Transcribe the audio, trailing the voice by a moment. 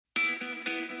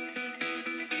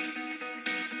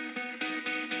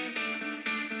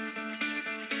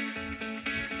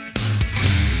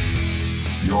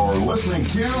You're listening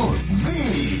to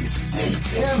the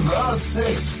Sticks in the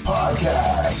Six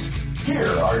podcast. Here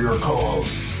are your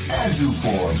co-hosts, Andrew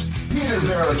Forbes, Peter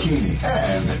Barricini,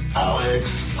 and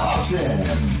Alex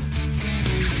Hobson.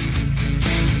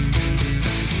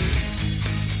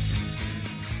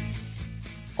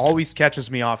 Always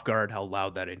catches me off guard how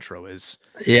loud that intro is.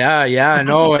 Yeah, I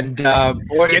know. And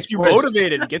gets you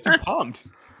motivated, gets you pumped.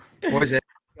 Boys,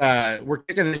 we're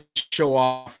kicking the show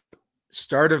off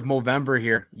start of November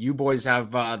here. You boys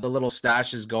have the little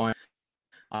stashes going.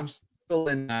 I'm still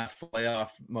in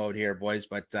playoff mode here, boys.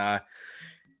 But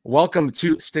welcome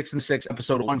to Sticks in the Six,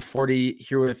 episode 140.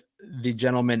 Here with the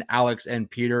gentlemen Alex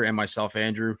and Peter, and myself,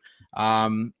 Andrew.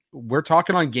 We're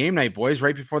talking on game night, boys.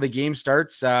 Right before the game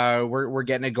starts, we're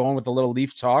getting it going with a little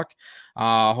Leaf talk.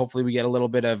 Hopefully, we get a little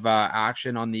bit of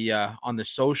action on the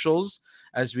socials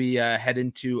as we head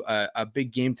into a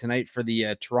big game tonight for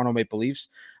the Toronto Maple Leafs.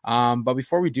 But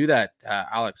before we do that,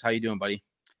 Alex, how you doing, buddy?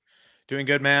 Doing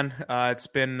good, man. It's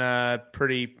been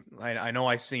pretty. I know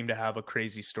I seem to have a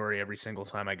crazy story every single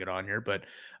time I get on here, but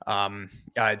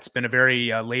it's been a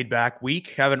very laid back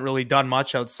week. Haven't really done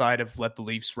much outside of let the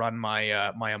Leafs run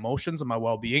my my emotions and my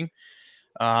well being.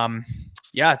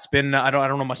 It's been. I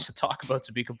don't know much to talk about,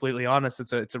 to be completely honest.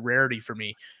 It's a rarity for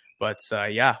me, but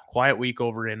quiet week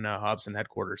over in Hobson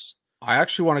headquarters. I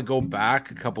actually want to go back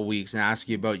a couple weeks and ask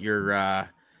you about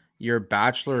your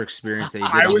bachelor experience that you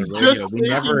did on the radio.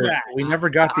 We never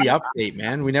got the update,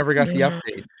 man. We never got the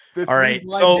update. All right.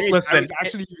 So listen, I was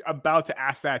actually about to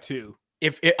ask that too.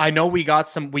 I know we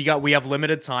have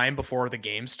limited time before the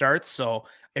game starts. So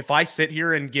if I sit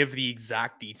here and give the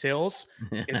exact details,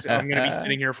 I'm going to be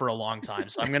sitting here for a long time.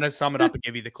 So I'm going to sum it up and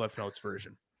give you the Cliff Notes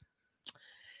version.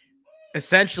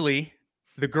 Essentially,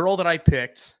 the girl that I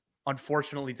picked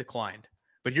unfortunately declined.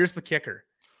 But here's the kicker.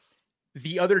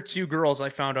 The other two girls I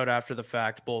found out after the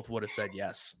fact both would have said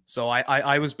yes. So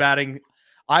I was batting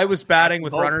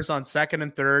with runners on second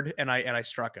and third, and I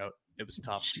struck out. It was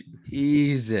tough.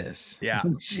 Jesus. Yeah.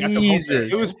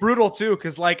 Jesus. It was brutal too,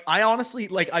 because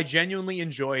I genuinely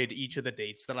enjoyed each of the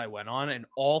dates that I went on, and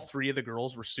all three of the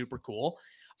girls were super cool.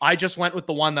 I just went with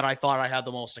the one that I thought I had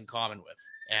the most in common with,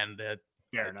 and it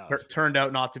turned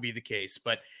out not to be the case.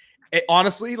 But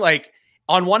honestly,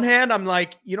 on one hand, I'm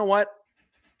like, you know what?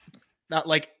 Not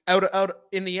out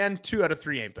in the end, 2 out of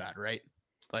 3 ain't bad, right?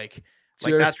 That's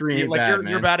you're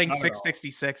batting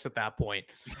 666 at that point.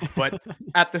 But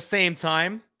at the same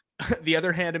time, the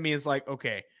other hand of me is like,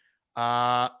 okay,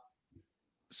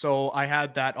 so I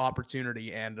had that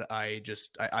opportunity, and I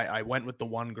went with the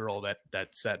one girl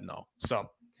that said no.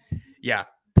 So yeah,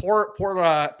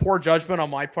 poor judgment on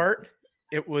my part.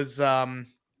 It was a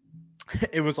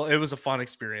fun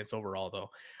experience overall,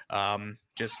 though. I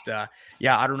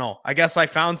don't know. I guess I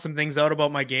found some things out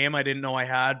about my game I didn't know I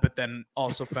had, but then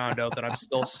also found out that I'm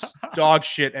still dog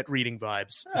shit at reading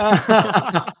vibes.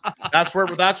 That's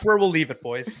where we'll leave it,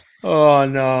 boys. Oh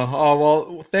no. Oh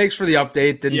well. Thanks for the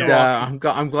update, and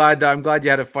I'm glad you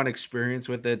had a fun experience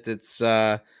with it. It's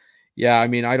I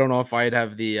mean, I don't know if I'd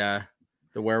have the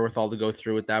wherewithal to go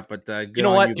through with that, but you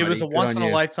know what? It was a once in a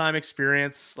lifetime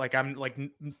experience.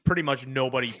 Pretty much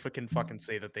nobody can fucking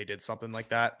say that they did something like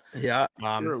that. Yeah.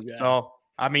 So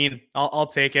I mean, I'll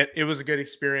take it. It was a good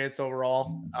experience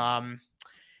overall.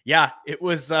 It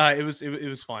was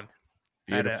fun.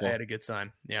 Beautiful. I had a good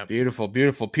time. Yeah. Beautiful.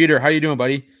 Peter, how you doing,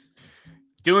 buddy?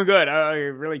 Doing good. I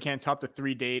really can't top the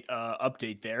 3-date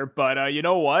update there, but you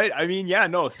know what? I mean,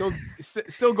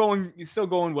 still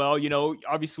going well. You know,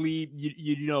 obviously,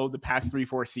 you know, the past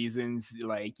 3-4 seasons,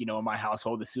 in my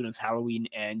household, as soon as Halloween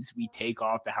ends, we take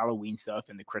off the Halloween stuff,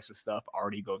 and the Christmas stuff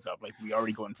already goes up. We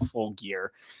already go in full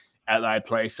gear at my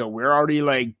place, so we're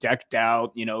already decked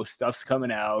out. You know, stuff's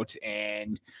coming out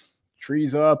and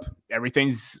trees up,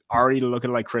 everything's already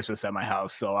looking like Christmas at my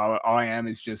house. So all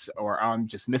I'm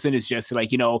just missing is just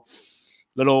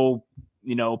little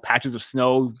patches of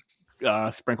snow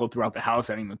sprinkled throughout the house.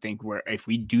 I don't even think if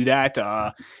we do that,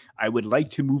 I would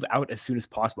like to move out as soon as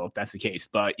possible if that's the case.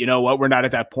 But you know what, we're not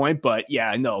at that point. But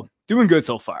yeah, no, doing good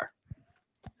so far.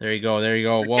 There you go.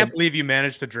 I can't believe you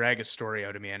managed to drag a story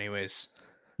out of me anyways.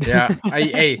 Yeah.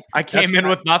 I came in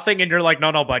with nothing, and you're like,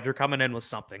 no, bud, you're coming in with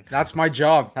something. That's my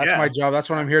job. My job. That's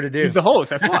what I'm here to do. He's the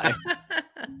host. That's why.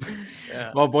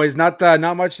 Yeah. Well, boys, not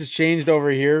much has changed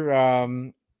over here.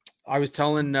 I was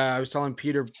telling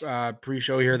Peter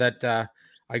pre-show here that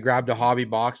I grabbed a hobby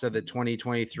box of the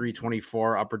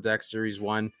 2023-24 Upper Deck Series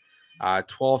 1,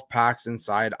 12 packs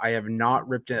inside. I have not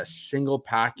ripped a single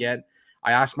pack yet.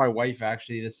 I asked my wife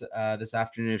actually this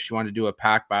afternoon if she wanted to do a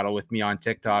pack battle with me on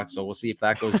TikTok, so we'll see if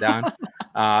that goes down.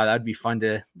 That'd be fun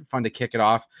to kick it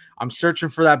off. I'm searching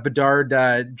for that Bedard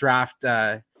draft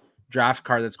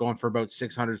card that's going for about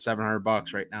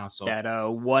 $600-$700 right now. So that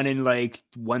 1 in like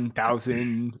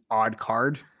 1,000 odd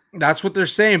card. That's what they're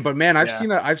saying, but man, I've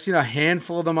seen a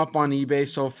handful of them up on eBay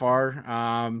so far.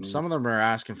 Some of them are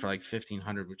asking for like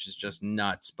 1,500, which is just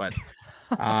nuts. But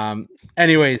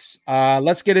anyways,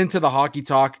 let's get into the hockey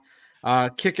talk.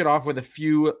 Kick it off with a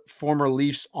few former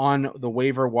Leafs on the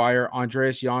waiver wire: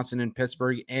 Andreas Johnsson in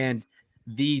Pittsburgh and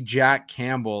the Jack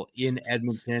Campbell in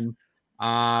Edmonton.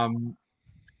 I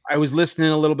was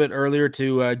listening a little bit earlier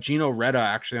to Gino Reda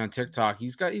actually on TikTok.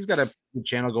 He's got a good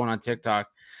channel going on TikTok.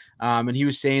 And he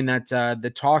was saying that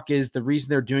the talk is the reason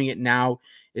they're doing it now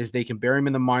is they can bury him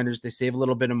in the minors. They save a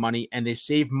little bit of money and they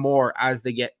save more as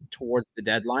they get towards the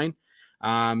deadline.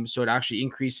 So it actually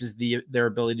increases their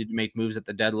ability to make moves at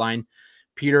the deadline.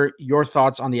 Peter, your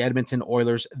thoughts on the Edmonton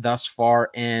Oilers thus far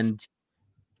and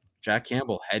Jack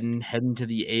Campbell heading to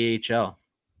the AHL?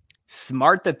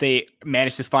 Smart that they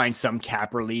managed to find some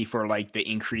cap relief or like the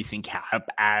increase in cap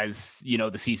as,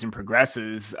 the season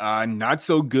progresses. Not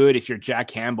so good if you're Jack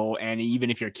Campbell and even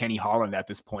if you're Kenny Holland at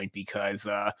this point, because,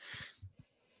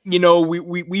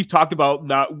 we've talked about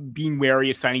not being wary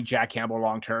of signing Jack Campbell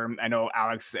long-term. I know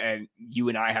Alex and you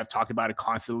and I have talked about it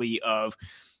constantly of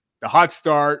the hot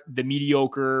start, the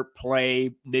mediocre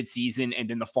play mid-season, and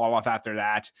then the fall off after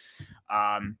that.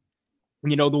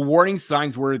 The warning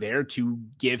signs were there to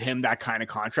give him that kind of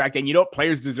contract. And,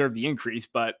 players deserve the increase,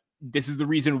 but this is the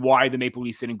reason why the Maple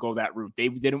Leafs didn't go that route. They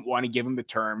didn't want to give him the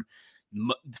term.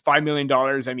 $5 million,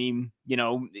 I mean,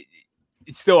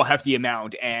 it's still a hefty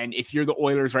amount. And if you're the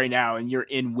Oilers right now and you're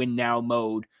in win now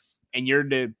mode and you're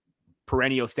the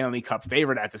perennial Stanley Cup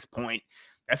favorite at this point,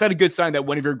 that's not a good sign that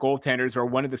one of your goaltenders or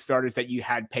one of the starters that you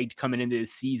had pegged coming into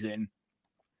this season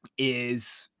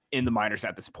is in the minors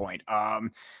at this point.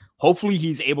 Hopefully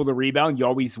he's able to rebound. You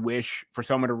always wish for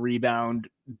someone to rebound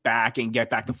back and get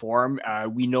back to form.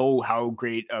 We know how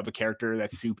great of a character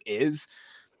that Soup is,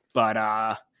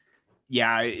 but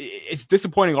it's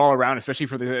disappointing all around, especially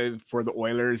for the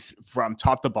Oilers from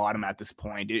top to bottom at this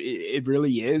point. It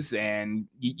really is. And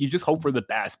you just hope for the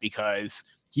best because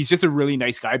he's just a really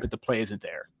nice guy, but the play isn't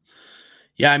there.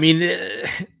 Yeah, I mean,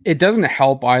 it doesn't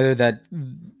help either that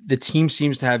the team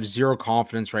seems to have zero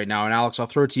confidence right now. And Alex, I'll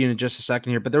throw it to you in just a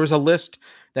second here, but there was a list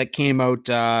that came out,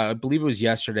 I believe it was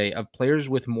yesterday, of players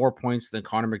with more points than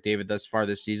Connor McDavid thus far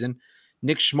this season.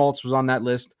 Nick Schmaltz was on that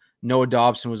list. Noah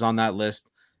Dobson was on that list.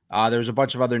 There was a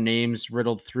bunch of other names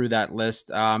riddled through that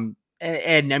list. And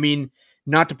I mean,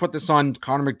 not to put this on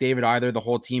Connor McDavid either, the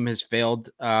whole team has failed.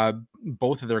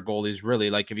 Both of their goalies, really.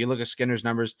 Like if you look at Skinner's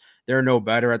numbers, they're no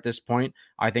better at this point.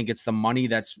 I think it's the money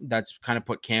that's kind of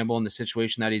put Campbell in the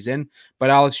situation that he's in.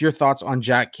 But Alex, your thoughts on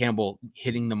Jack Campbell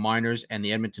hitting the minors and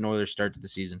the Edmonton Oilers start to the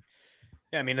season?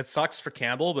 Yeah, I mean, it sucks for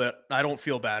Campbell, but I don't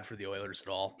feel bad for the Oilers at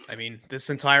all. I mean, this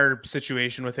entire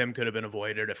situation with him could have been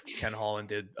avoided if Ken Holland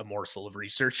did a morsel of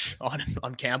research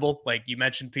on Campbell. Like you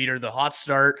mentioned, Peter, the hot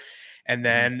start, and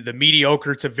then the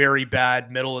mediocre to very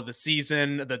bad middle of the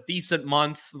season, the decent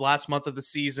last month of the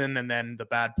season, and then the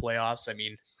bad playoffs. I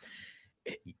mean,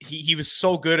 he was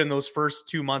so good in those first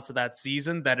 2 months of that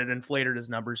season that it inflated his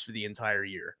numbers for the entire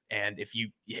year. And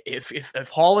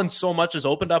if Holland so much as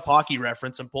opened up Hockey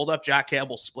Reference and pulled up Jack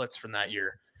Campbell's splits from that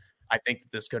year, I think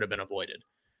that this could have been avoided.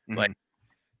 Mm-hmm. Like,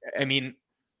 I mean,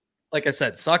 like I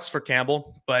said, sucks for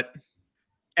Campbell, but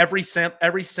every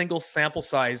single sample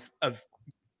size of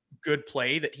good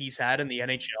play that he's had in the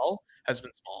NHL has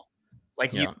been small.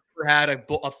 Like he never had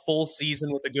a full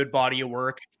season with a good body of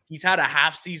work. He's had a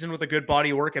half season with a good body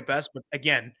of work at best, but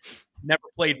again, never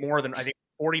played more than I think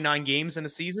 49 games in a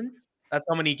season. That's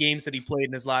how many games that he played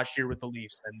in his last year with the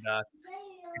Leafs. And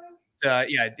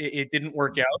it didn't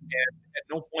work out. And at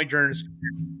no point during his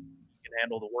career he can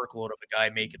handle the workload of a guy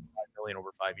making $5 million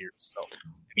over 5 years. So,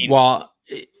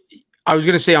 I was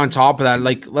going to say on top of that,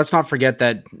 like, let's not forget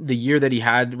that the year that he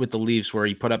had with the Leafs where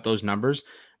he put up those numbers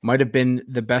might have been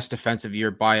the best defensive year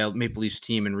by a Maple Leafs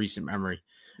team in recent memory.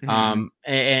 Mm-hmm.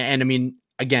 And I mean,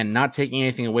 again, not taking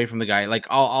anything away from the guy. Like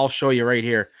I'll show you right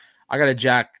here. I got a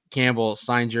Jack Campbell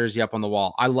signed jersey up on the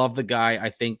wall. I love the guy.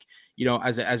 I think,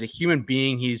 as a human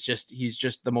being, he's just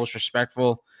the most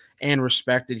respectful and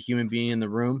respected human being in the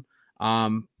room.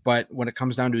 But when it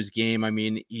comes down to his game, I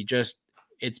mean,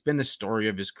 it's been the story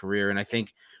of his career. And I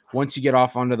think once you get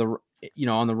off onto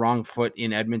on the wrong foot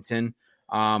in Edmonton,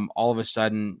 all of a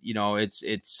sudden,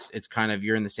 it's kind of,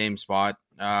 you're in the same spot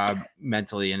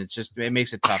mentally, and it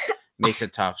makes it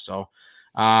tough. So,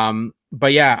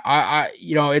 but yeah,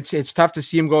 it's tough to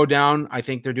see him go down. I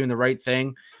think they're doing the right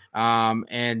thing.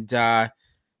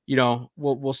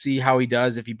 we'll see how he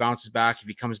does, if he bounces back, if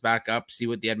he comes back up, see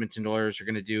what the Edmonton Oilers are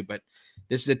going to do. But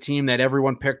this is a team that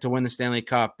everyone picked to win the Stanley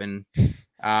Cup, and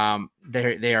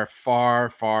they are far,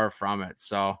 far from it.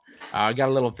 So I got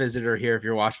a little visitor here. If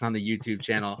you're watching on the YouTube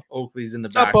channel, Oakley's in the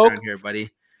background here, buddy.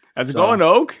 How's it going,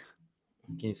 Oak?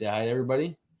 Can you say hi to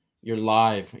everybody? You're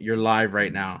live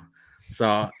right now.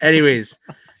 So anyways,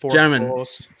 gentlemen,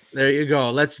 post. There you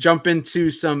go. Let's jump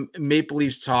into some Maple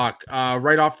Leafs talk.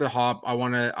 Right off the hop, I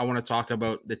want to talk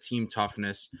about the team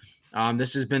toughness.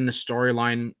 This has been the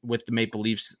storyline with the Maple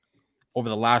Leafs over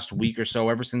the last week or so,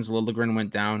 ever since Liljegren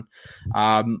went down.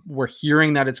 We're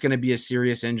hearing that it's going to be a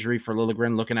serious injury for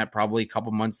Liljegren, looking at probably a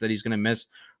couple months that he's going to miss.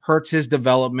 Hurts his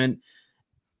development.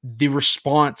 The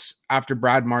response after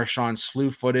Brad Marchand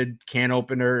slew-footed, can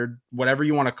opener, whatever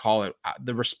you want to call it,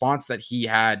 the response that he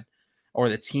had or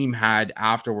the team had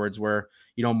afterwards, where,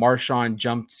 Marchand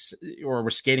jumped or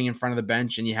was skating in front of the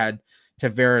bench, and you had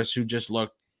Tavares, who just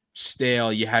looked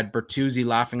stale. You had Bertuzzi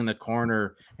laughing in the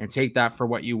corner, and take that for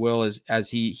what you will, as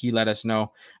he let us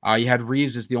know. You had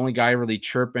Reeves as the only guy really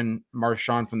chirping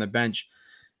Marchand from the bench.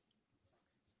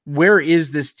 Where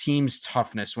is this team's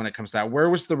toughness when it comes to that?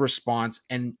 Where was the response?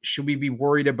 And should we be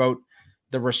worried about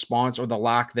the response or the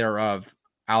lack thereof?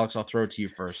 Alex, I'll throw it to you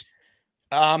first.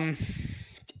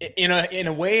 In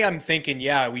a way, I'm thinking,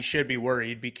 yeah, we should be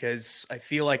worried, because I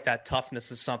feel like that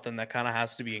toughness is something that kind of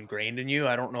has to be ingrained in you.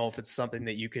 I don't know if it's something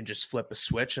that you can just flip a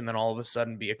switch and then all of a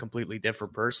sudden be a completely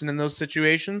different person in those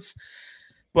situations.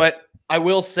 But I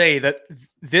will say that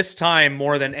this time,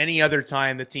 more than any other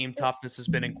time, the team toughness has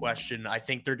been in question. I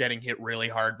think they're getting hit really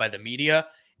hard by the media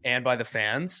and by the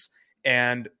fans.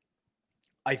 And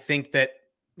I think that,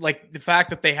 like, the fact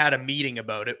that they had a meeting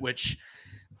about it, which,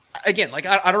 again, like,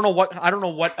 I don't know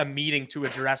what a meeting to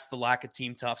address the lack of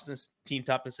team toughness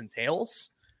entails.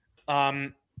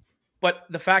 But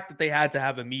the fact that they had to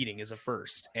have a meeting is a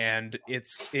first, and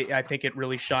I think it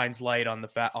really shines light on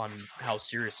on how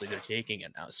seriously they're taking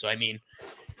it now. So, I mean,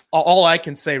 all I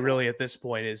can say really at this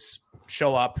point is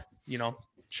show up,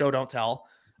 show, don't tell.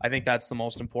 I think that's the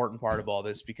most important part of all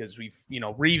this, because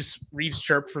Reeves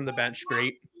chirped from the bench.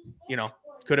 Great.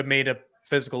 Could have made a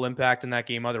physical impact in that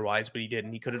game otherwise, but he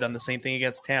didn't. He could have done the same thing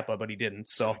against Tampa, but he didn't.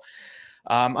 So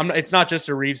it's not just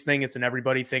a Reeves thing. It's an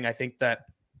everybody thing. I think that,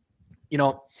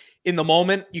 in the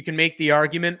moment, you can make the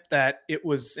argument that it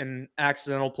was an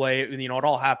accidental play. It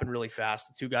all happened really fast.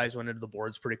 The two guys went into the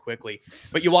boards pretty quickly.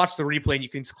 But you watch the replay, and you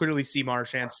can clearly see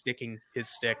Marchand sticking his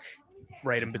stick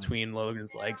right in between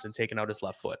Liljegren's legs and taking out his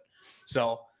left foot.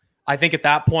 So I think at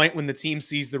that point, when the team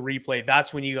sees the replay,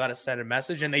 that's when you got to send a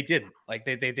message, and they didn't. Like,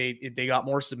 they got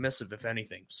more submissive, if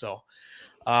anything. So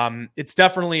it's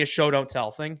definitely a show, don't tell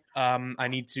thing. I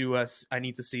need to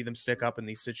see them stick up in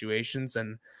these situations,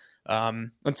 and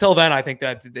until then, I think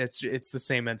that it's the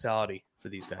same mentality for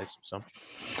these guys. So,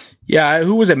 yeah,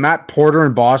 who was it? Matt Porter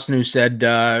in Boston, who said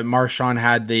Marchand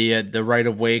had the right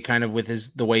of way, kind of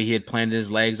with the way he had planted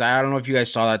his legs. I don't know if you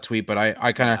guys saw that tweet, but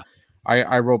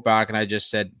I wrote back and I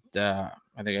just said I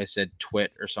think I said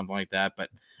twit or something like that. But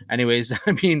anyways,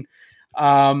 I mean,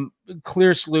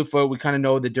 clear slew foot. We kind of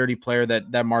know the dirty player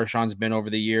that Marchand's been over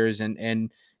the years,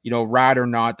 and rat or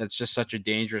not, that's just such a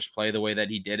dangerous play, the way that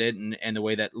he did it, and the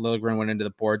way that Liljegren went into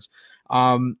the boards.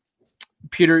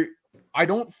 Peter, I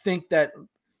don't think that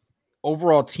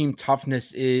overall team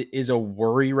toughness is a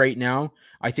worry right now.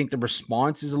 I think the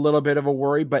response is a little bit of a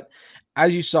worry, but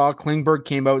as you saw, Klingberg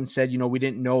came out and said, we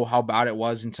didn't know how bad it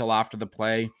was until after the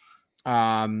play.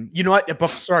 You know what?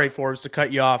 Sorry, Forbes, to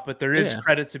cut you off, but there is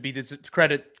credit to be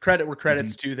credit where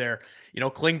credit's due there.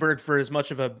 Klingberg, for as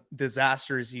much of a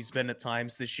disaster as he's been at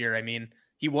times this year, I mean,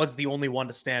 he was the only one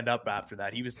to stand up after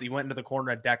that. He went into the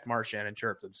corner and decked Marchand and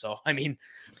chirped him. So, I mean,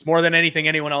 it's more than anything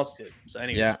anyone else did. So,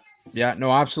 anyways. Yeah,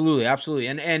 no, absolutely.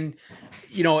 And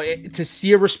to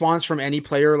see a response from any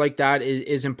player like that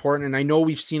is important. And I know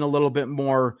we've seen a little bit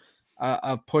more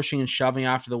of pushing and shoving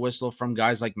after the whistle from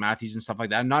guys like Matthews and stuff like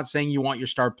that. I'm not saying you want your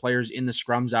star players in the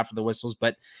scrums after the whistles,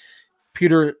 but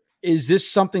Peter, is this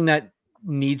something that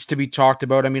needs to be talked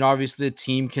about? I mean, obviously the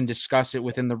team can discuss it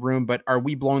within the room, but are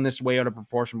we blowing this way out of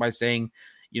proportion by saying,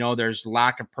 there's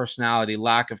lack of personality,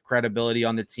 lack of credibility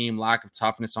on the team, lack of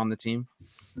toughness on the team?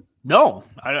 No,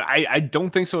 I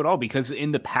don't think so at all, because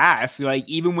in the past, like,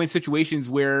 even when situations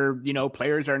where,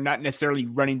 players are not necessarily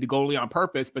running the goalie on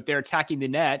purpose, but they're attacking the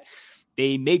net,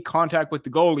 they make contact with the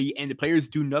goalie and the players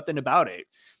do nothing about it.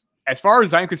 As far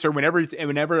as I'm concerned,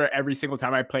 whenever every single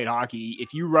time I played hockey,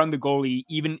 if you run the goalie,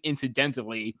 even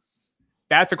incidentally,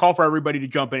 that's a call for everybody to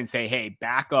jump in and say, hey,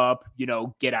 back up,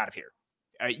 get out of here.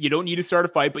 You don't need to start a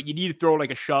fight, but you need to throw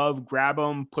like a shove, grab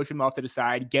him, push him off to the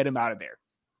side, get him out of there.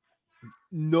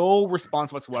 no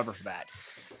response whatsoever for that.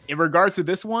 In regards to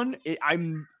this one,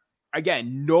 I'm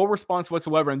again no response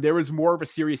whatsoever, and there was more of a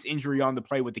serious injury on the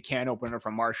play with the can opener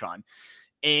from Marchand,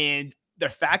 and the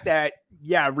fact that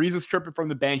Reese was tripping from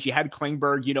the bench. You had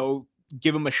Klingberg,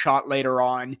 give him a shot later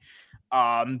on,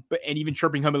 and even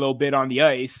tripping him a little bit on the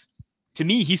ice. To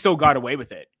me, he still got away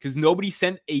with it because nobody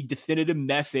sent a definitive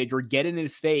message or get in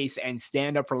his face and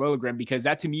stand up for Liljegren, because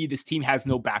that, to me, this team has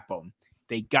no backbone.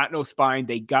 They got no spine.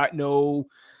 They got no,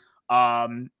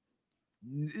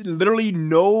 literally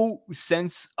no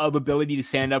sense of ability to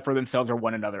stand up for themselves or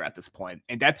one another at this point.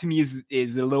 And that, to me,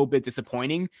 is a little bit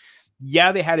disappointing.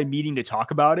 Yeah, they had a meeting to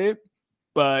talk about it,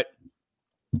 but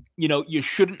you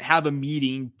shouldn't have a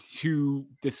meeting to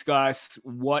discuss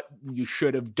what you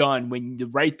should have done when the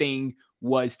right thing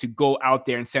was to go out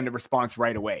there and send a response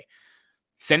right away.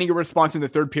 Sending a response in the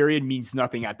third period means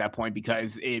nothing at that point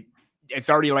because it's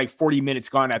already like 40 minutes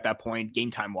gone at that point,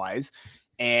 game time wise.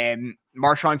 And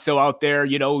Marchand's still out there,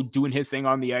 doing his thing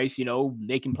on the ice,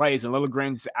 making plays, and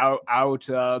Liljegren's out,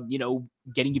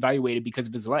 getting evaluated because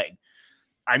of his leg.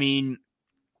 I mean,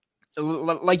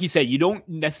 like you said, you don't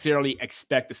necessarily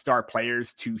expect the star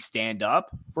players to stand up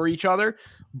for each other,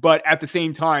 but at the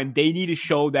same time, they need to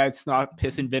show that it's not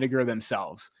piss and vinegar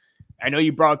themselves. I know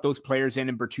you brought those players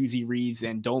in Bertuzzi, Reeves,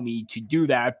 and Domi to do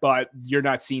that, but you're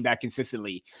not seeing that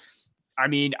consistently. I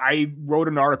mean, I wrote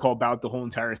an article about the whole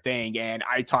entire thing, and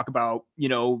I talk about,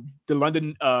 the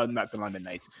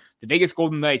Vegas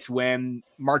Golden Knights, when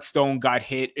Mark Stone got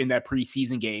hit in that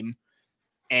preseason game,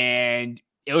 and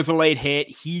it was a late hit.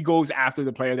 He goes after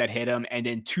the player that hit him, and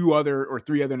then 2 or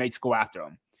 3 other Knights go after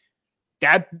him.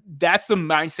 That's the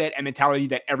mindset and mentality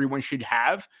that everyone should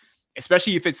have,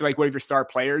 especially if it's like one of your star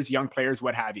players, young players,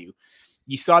 what have you.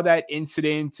 You saw that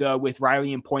incident with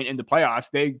Riley and Point in the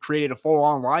playoffs. They created a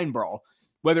full-on line brawl.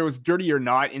 Whether it was dirty or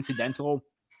not, incidental,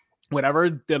 whatever,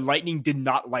 the Lightning did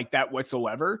not like that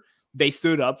whatsoever. They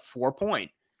stood up for Point.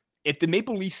 If the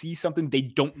Maple Leafs see something they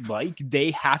don't like, they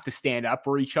have to stand up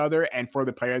for each other and for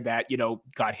the player that,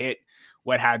 got hit,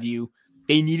 what have you.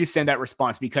 They need to send that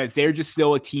response because they're just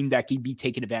still a team that can be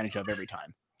taken advantage of every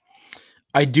time.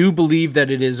 I do believe that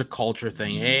it is a culture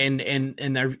thing. And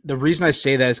the reason I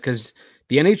say that is because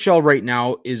the NHL right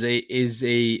now is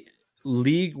a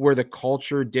league where the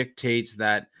culture dictates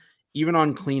that even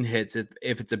on clean hits,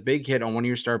 if it's a big hit on one of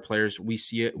your star players, we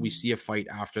see a fight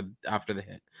after the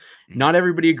hit. Not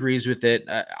everybody agrees with it.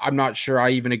 I'm not sure I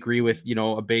even agree with,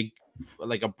 a big,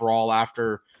 like a brawl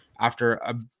after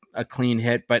a clean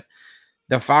hit. But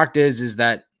the fact is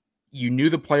that you knew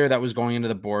the player that was going into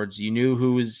the boards. You knew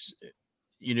who was,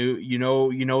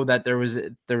 that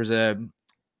there was a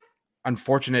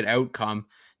unfortunate outcome.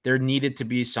 There needed to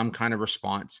be some kind of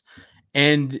response.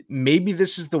 And maybe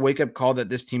this is the wake-up call that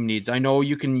this team needs. I know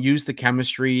you can use the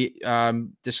chemistry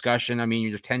discussion. I mean,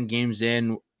 you're 10 games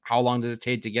in. How long does it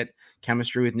take to get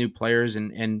chemistry with new players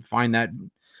and find that,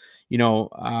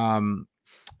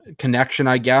 connection,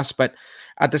 I guess. But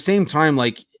at the same time,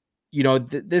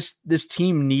 this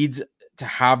team needs to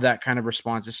have that kind of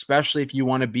response, especially if you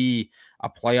want to be a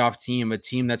playoff team, a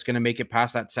team that's going to make it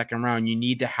past that second round. You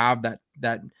need to have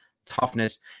that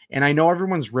toughness. And I know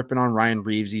everyone's ripping on Ryan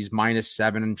Reeves. He's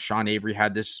 -7, and Sean Avery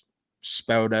had this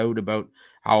spout out about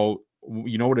how,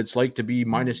 what it's like to be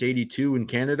 -82 in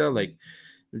Canada. Like,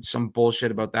 some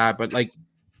bullshit about that. But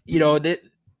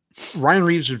Ryan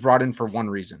Reeves was brought in for one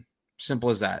reason. Simple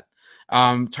as that.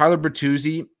 Tyler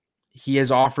Bertuzzi, he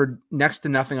has offered next to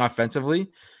nothing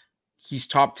offensively. He's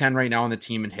top 10 right now on the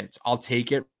team in hits. I'll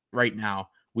take it right now.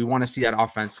 We want to see that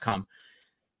offense come.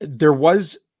 There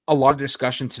was a lot of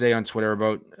discussion today on Twitter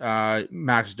about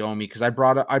Max Domi, because I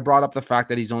brought up the fact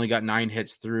that he's only got 9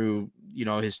 hits through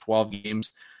his 12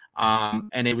 games,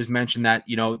 and it was mentioned that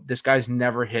this guy's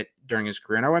never hit during his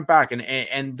career. And I went back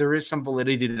and there is some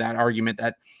validity to that argument.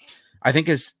 That I think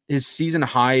his season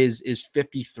high is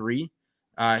 53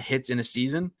 hits in a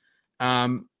season.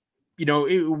 I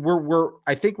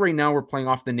think right now we're playing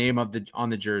off the name on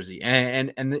the jersey,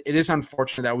 and it is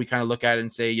unfortunate that we kind of look at it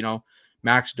and say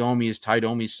Max Domi is Ty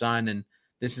Domi's son, and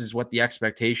this is what the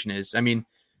expectation is. I mean,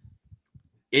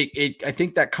 I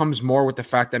think that comes more with the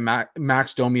fact that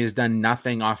Max Domi has done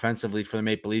nothing offensively for the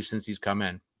Maple Leafs since he's come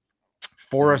in.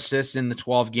 4 assists in the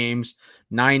 12 games,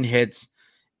 9 hits.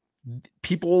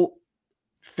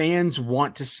 Fans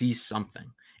want to see something.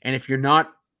 And if you're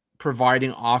not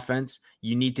providing offense,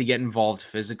 you need to get involved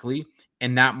physically,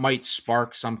 and that might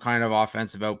spark some kind of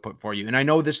offensive output for you. And I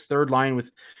know this third line with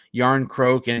Yarn,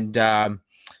 Croak, and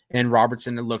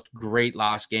Robertson, it looked great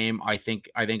last game. I think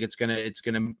it's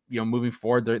gonna moving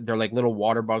forward, they're like little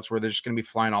water bugs where they're just gonna be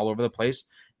flying all over the place.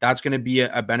 that's going to be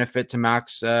a benefit to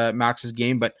Max's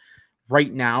game. But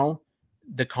right now,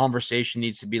 the conversation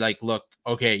needs to be like, look,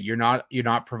 okay, you're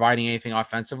not providing anything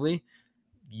offensively.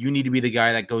 You need to be the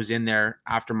guy that goes in there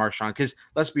after Marchand. Because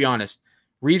let's be honest,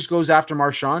 Reeves goes after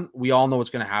Marchand. We all know what's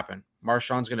going to happen.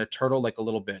 Marchand's going to turtle like a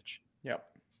little bitch. Yep.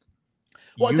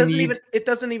 Well, it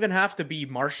doesn't even have to be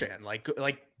Marchand. Like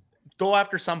go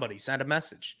after somebody, send a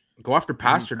message. Go after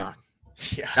Pasternak.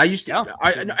 Yeah. I used to,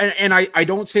 I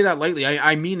don't say that lightly.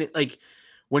 I mean it. Like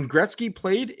when Gretzky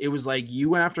played, it was like you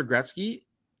went after Gretzky.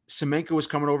 Semenko was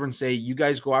coming over and say, "You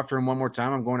guys go after him one more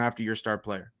time. I'm going after your star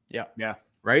player." Yeah. Yeah.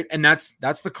 Right. And that's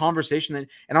the conversation and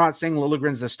I'm not saying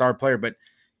Liljegren's the star player, but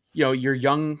your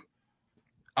young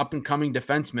up and coming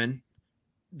defenseman,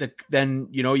 then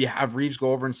you have Reeves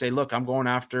go over and say, look, I'm going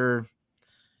after,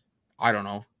 I don't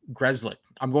know, Grzelcyk.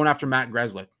 I'm going after Matt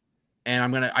Grzelcyk.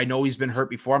 And I know he's been hurt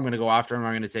before. I'm going to go after him.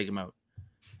 I'm going to take him out.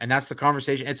 And that's the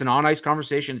conversation. It's an on ice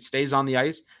conversation. It stays on the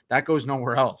ice. That goes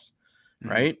nowhere else.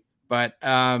 Mm-hmm. Right. But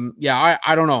I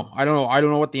don't know. I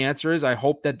don't know what the answer is. I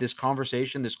hope that this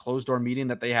conversation, this closed door meeting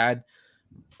that they had,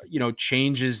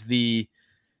 changes the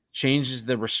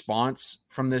response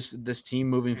from this team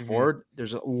moving forward.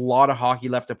 There's a lot of hockey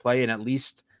left to play. And at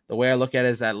least the way I look at it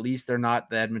is at least they're not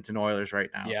the Edmonton Oilers right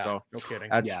now. Yeah, so no kidding.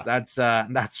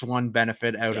 That's one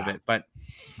benefit out of it. But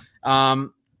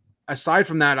aside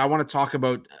from that, I want to talk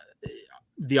about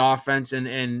the offense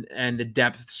and the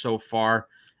depth so far.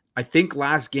 I think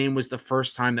last game was the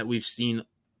first time that we've seen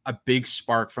a big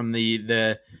spark from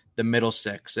the middle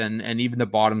six and even the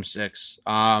bottom six.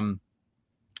 I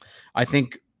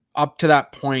think up to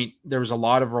that point, there was a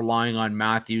lot of relying on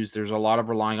Matthews. There's a lot of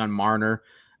relying on Marner.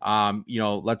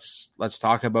 Let's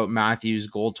talk about Matthews'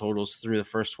 goal totals through the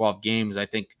first 12 games. I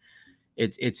think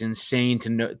it's insane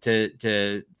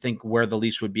to think where the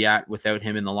Leafs would be at without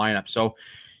him in the lineup. So,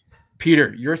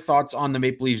 Peter, your thoughts on the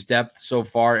Maple Leafs depth so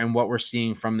far and what we're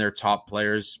seeing from their top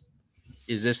players?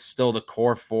 Is this still the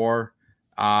core four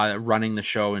running the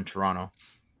show in Toronto?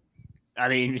 I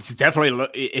mean, it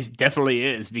definitely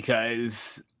is,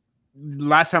 because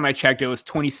last time I checked, it was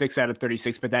 26 out of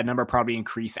 36, but that number probably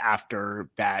increased after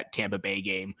that Tampa Bay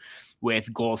game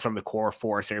with goals from the core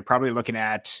four. So you're probably looking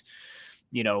at,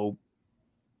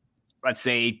 let's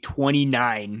say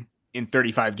 29 in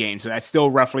 35 games. So that's still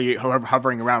roughly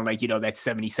hovering around like, that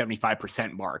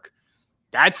 70-75% mark.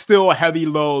 That's still a heavy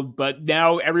load, but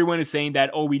now everyone is saying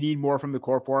that, we need more from the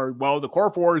core four. Well, the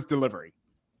core four is delivering.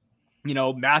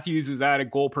 Matthews is at a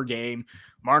goal per game.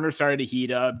 Marner started to heat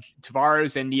up.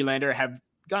 Tavares and Nylander have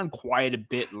gone quiet a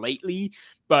bit lately,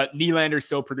 but Nylander's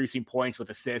still producing points with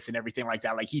assists and everything like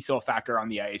that. Like, he's still a factor on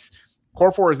the ice.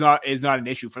 Core four is not an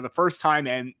issue for the first time,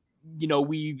 and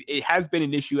it has been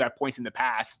an issue at points in the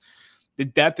past. The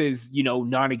depth is,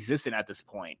 non-existent at this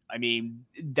point. I mean,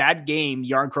 that game,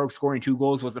 Järnkrok scoring 2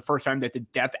 goals was the first time that the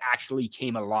depth actually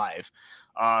came alive.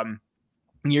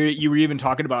 You were even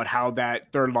talking about how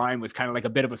that third line was kind of like a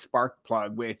bit of a spark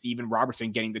plug with even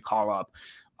Robertson getting the call up.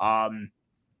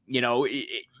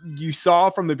 You saw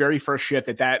from the very first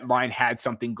shift that line had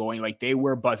something going. Like, they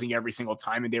were buzzing every single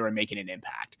time and they were making an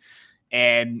impact.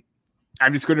 And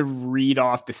I'm just going to read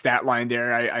off the stat line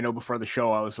there. I know before the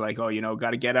show, I was like, got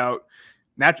to get out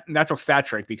natural stat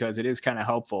trick because it is kind of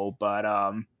helpful. But,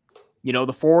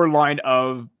 the forward line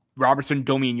of Robertson,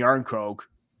 Domi, and Järnkrok,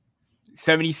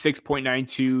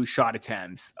 76.92 shot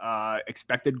attempts.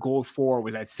 Expected goals for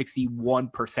was at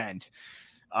 61%.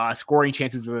 Scoring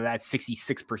chances were at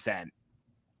 66%.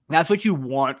 That's what you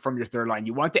want from your third line.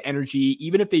 You want the energy.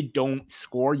 Even if they don't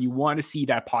score, you want to see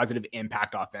that positive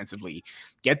impact offensively.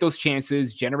 Get those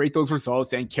chances, generate those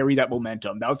results, and carry that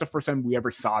momentum. That was the first time we ever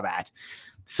saw that.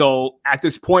 So at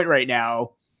this point right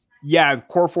now,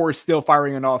 core four is still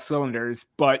firing on all cylinders,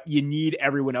 but you need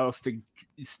everyone else to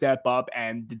step up,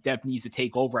 and the depth needs to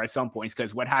take over at some points,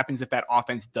 because what happens if that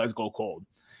offense does go cold?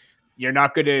 You're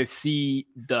not going to see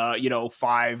the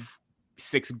 5-6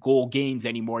 goal games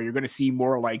anymore. You're going to see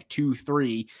more like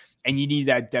 2-3, and you need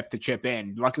that depth to chip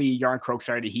in. Luckily, Järnkrok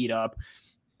started to heat up.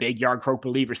 Big Järnkrok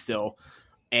believer still.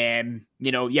 And,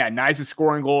 Knies is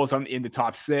scoring goals in the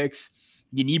top 6.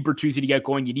 You need Bertuzzi to get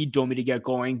going. You need Domi to get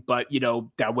going. But,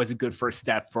 that was a good first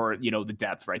step for, the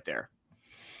depth right there.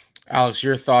 Alex,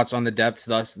 your thoughts on the depth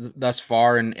thus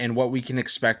far and what we can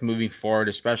expect moving forward,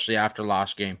 especially after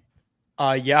last game?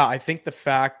 I think the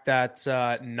fact that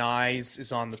Knies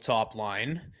is on the top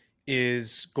line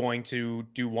is going to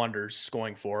do wonders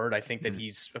going forward. I think that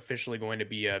he's officially going to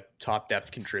be a top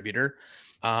depth contributor.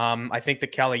 I think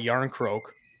that Calle Järnkrok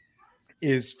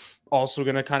is also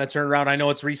going to kind of turn around. I know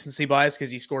it's recency bias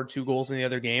because he scored 2 goals in the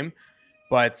other game,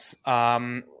 but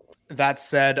That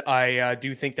said, I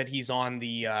do think that he's on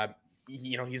the,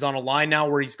 he's on a line now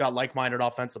where he's got like-minded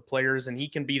offensive players, and he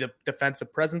can be the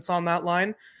defensive presence on that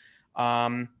line.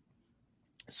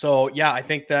 So yeah, I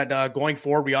think that going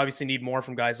forward, we obviously need more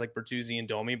from guys like Bertuzzi and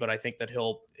Domi, but I think that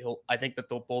I think that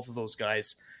both of those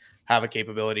guys have a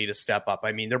capability to step up.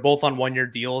 I mean, they're both on 1-year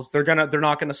deals. They're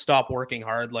not gonna stop working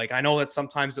hard. Like, I know that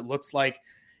sometimes it looks like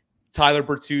Tyler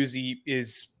Bertuzzi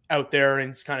is out there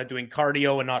and is kind of doing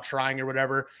cardio and not trying or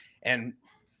whatever. And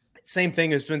same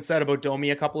thing has been said about Domi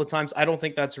a couple of times. I don't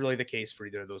think that's really the case for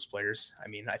either of those players. I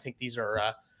mean, I think these are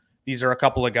a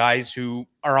couple of guys who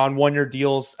are on 1-year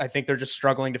deals. I think they're just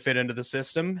struggling to fit into the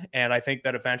system. And I think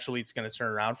that eventually it's going to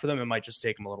turn around for them. It might just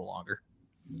take them a little longer.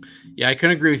 Yeah, I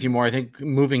couldn't agree with you more. I think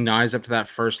moving Knies up to that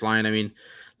first line. I mean,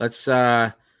 let's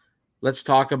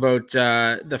talk about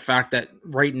the fact that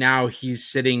right now he's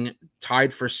sitting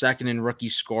tied for second in rookie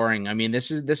scoring. I mean,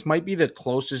 this might be the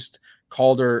closest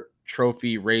Calder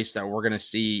Trophy race that we're going to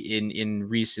see in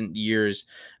recent years.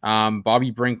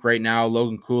 Bobby Brink right now,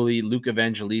 Logan Cooley, Luke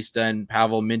Evangelista, and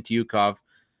Pavel Mintyukov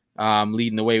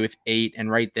leading the way with 8.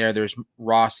 And right there's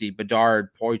Rossi, Bedard,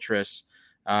 Poitras,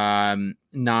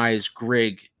 Knies,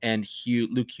 Grigg, and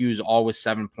Luke Hughes, all with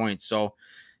 7 points. So,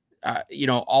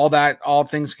 all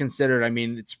things considered, I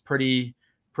mean, it's pretty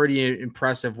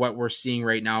impressive what we're seeing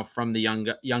right now from the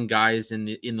young guys in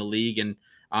the league. And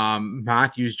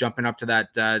Matthews jumping up to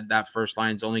that first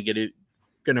line is only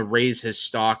going to raise his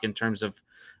stock in terms of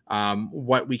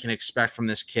what we can expect from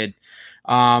this kid.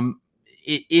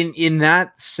 In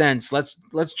that sense,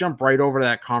 let's jump right over to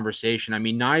that conversation. I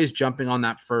mean, Knies jumping on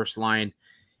that first line,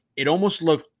 it almost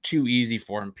looked too easy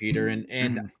for him, Peter.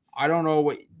 And I don't know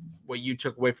what you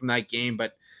took away from that game,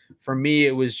 but for me,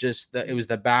 it was just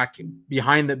the back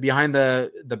behind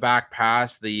the back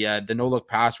pass, the no look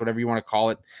pass, whatever you want to call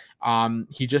it.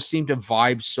 He just seemed to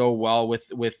vibe so well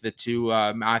with the two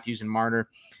Matthews and Marner,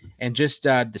 and just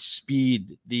the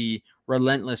speed, the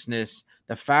relentlessness,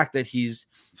 the fact that he's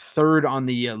third on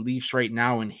the Leafs right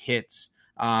now in hits.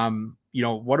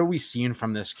 What are we seeing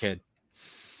from this kid?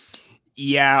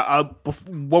 Yeah,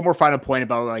 one more final point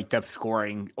about like depth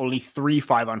scoring. Only 3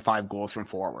 5-on-5 goals from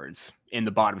forwards in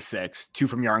the bottom 6. 2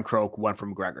 from Yarncroke, 1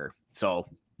 from Gregor. So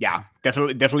yeah,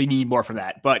 definitely need more from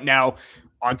that. But now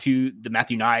onto the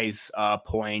Matthew Knies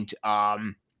point.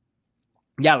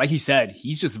 Yeah, like you said,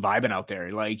 he's just vibing out there.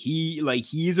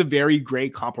 He's a very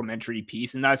great complementary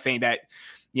piece. And not saying that,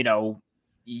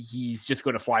 he's just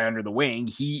going to fly under the wing.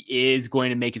 He is going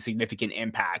to make a significant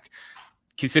impact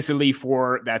consistently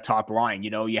for that top line.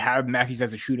 You have Matthews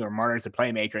as a shooter, Marner as a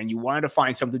playmaker, and you wanted to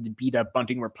find something to be that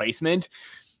bunting replacement.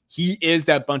 He is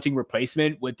that bunting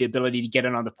replacement with the ability to get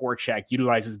in on the forecheck,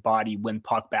 utilize his body, win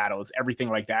puck battles, everything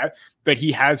like that. But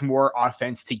he has more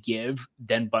offense to give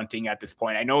than bunting at this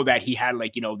point. I know that he had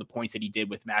the points that he did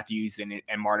with Matthews and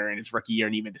Marner in his rookie year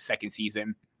and even the second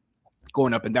season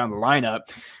going up and down the lineup.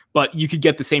 But you could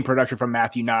get the same production from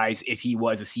Matthew Knies if he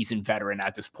was a seasoned veteran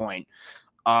at this point.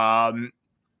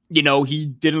 He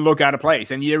didn't look out of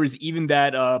place. And there was even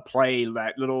that play,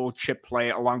 that little chip play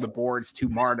along the boards to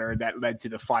Marner that led to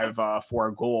the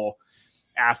 5-4 goal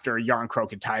after Yarncroke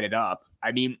had tied it up.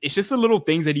 I mean, it's just the little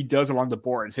things that he does along the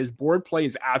boards. His board play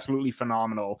is absolutely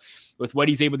phenomenal with what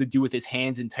he's able to do with his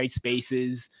hands in tight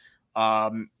spaces,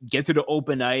 get to the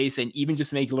open ice, and even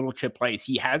just make little chip plays.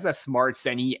 He has a smarts,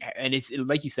 and it's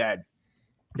like you said,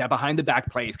 that behind the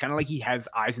back play is kind of like he has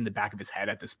eyes in the back of his head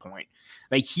at this point.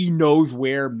 Like he knows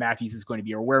where Matthews is going to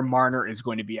be or where Marner is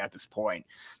going to be at this point.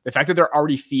 The fact that they're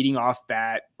already feeding off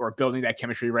that or building that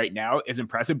chemistry right now is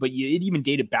impressive, but it even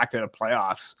dated back to the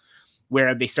playoffs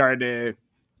where they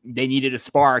needed a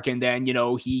spark. And then,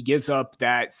 he gives up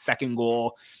that second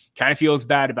goal, kind of feels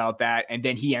bad about that. And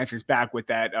then he answers back with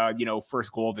that,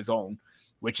 first goal of his own,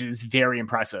 which is very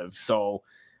impressive. So,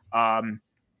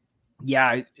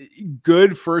 yeah,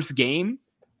 good first game.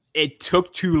 It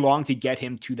took too long to get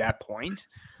him to that point.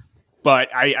 But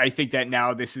I think that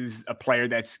now this is a player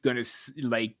that's going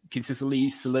to consistently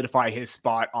solidify his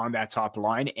spot on that top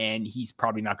line, and he's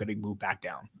probably not going to move back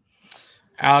down.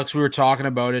 Alex, we were talking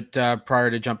about it prior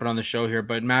to jumping on the show here,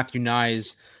 but Matthew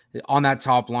Knies on that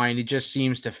top line, he just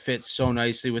seems to fit so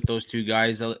nicely with those two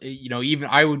guys. Even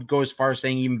I would go as far as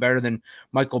saying even better than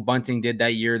Michael Bunting did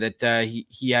that year that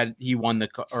he won the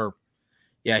finalist.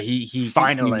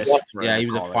 He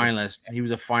was a finalist. He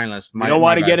was a finalist. I don't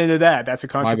want to get into that. That's a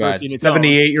controversy.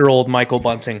 78-year-old Michael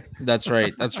Bunting. That's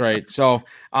right. So,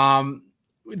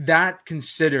 that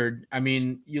considered, I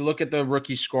mean, you look at the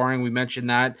rookie scoring. We mentioned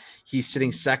that he's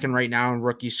sitting second right now in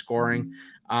rookie scoring.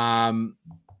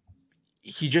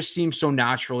 He just seems so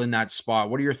natural in that spot.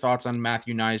 What are your thoughts on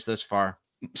Matthew Knies thus far?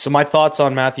 So my thoughts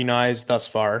on Matthew Knies thus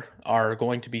far are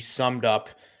going to be summed up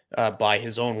by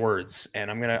his own words.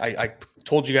 And I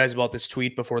told you guys about this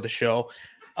tweet before the show.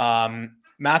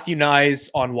 Matthew Knies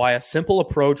on why a simple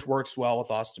approach works well with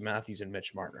Austin Matthews and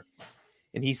Mitch Marner.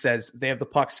 And he says they have the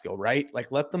puck skill, right?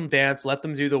 Like, let them dance, let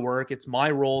them do the work. It's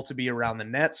my role to be around the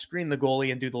net, screen the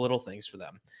goalie, and do the little things for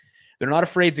them. They're not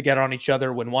afraid to get on each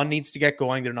other. When one needs to get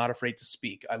going, they're not afraid to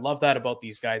speak. I love that about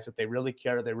these guys, that they really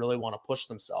care. They really want to push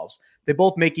themselves. They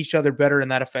both make each other better,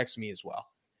 and that affects me as well.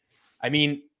 I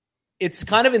mean, it's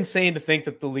kind of insane to think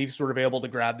that the Leafs were able to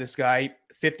grab this guy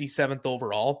 57th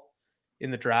overall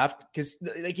in the draft, because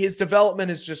like his development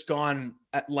has just gone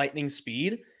at lightning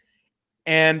speed.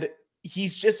 And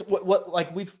he's just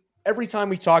every time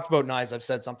we talked about Knies, I've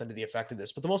said something to the effect of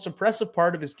this, but the most impressive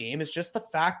part of his game is just the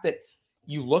fact that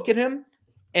you look at him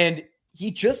and he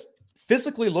just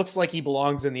physically looks like he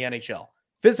belongs in the NHL,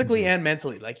 physically and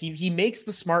mentally. Like he makes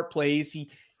the smart plays. He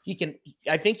can,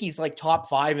 I think he's like top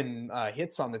 5 in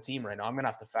hits on the team right now. I'm going to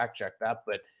have to fact check that,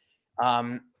 but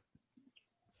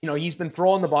he's been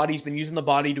throwing the body. He's been using the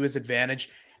body to his advantage,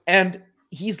 and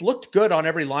he's looked good on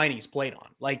every line he's played on.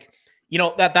 Like,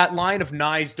 that line of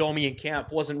Knies, Domi, and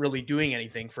Kampf wasn't really doing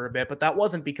anything for a bit, but that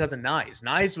wasn't because of Knies.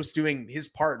 Knies was doing his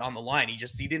part on the line. He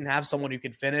didn't have someone who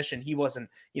could finish, and he wasn't,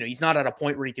 he's not at a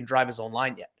point where he can drive his own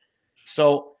line yet.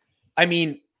 So, I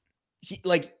mean,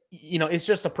 it's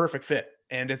just a perfect fit.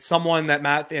 And it's someone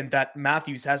that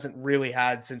Matthews hasn't really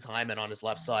had since Hyman on his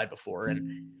left side before.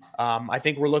 And I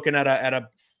think we're looking at I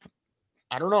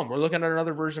don't know. We're looking at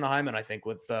another version of Hyman, I think,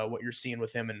 with what you're seeing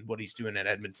with him and what he's doing at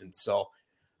Edmonton. So,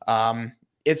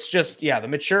 it's just, the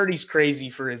maturity's crazy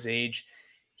for his age.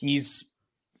 He's a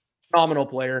phenomenal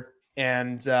player,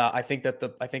 and I think that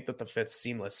the fit's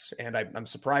seamless. And I'm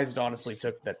surprised it honestly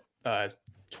took that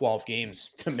 12 games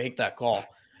to make that call,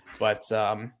 but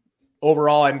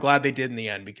overall, I'm glad they did in the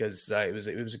end, because it was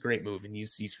a great move, and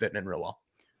he's fitting in real well.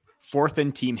 4th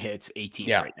in team hits,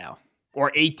 18th right now,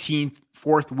 or 18th,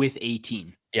 4th with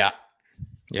 18. Yeah.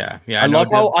 Yeah.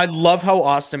 I love how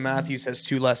Austin Matthews has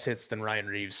 2 less hits than Ryan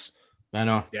Reeves. I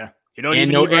know. Yeah.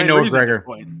 No Gregor.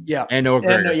 Yeah. And no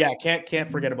Gregor. Can't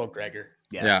forget about Gregor.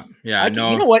 Yeah.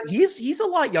 You know what? He's a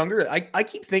lot younger. I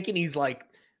keep thinking he's like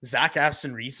Zach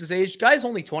Aston Reese's age. Guy's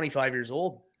only 25 years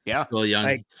old. Yeah. Still young.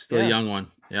 A young one.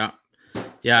 Yeah.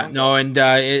 Yeah, no, and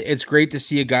it's great to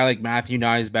see a guy like Matthew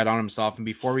Knies bet on himself. And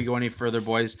before we go any further,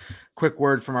 boys, quick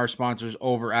word from our sponsors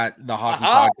over at the Hockey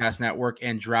Podcast Network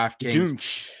and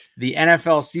DraftKings. The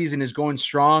NFL season is going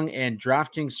strong, and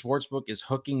DraftKings Sportsbook is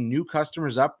hooking new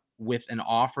customers up with an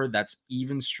offer that's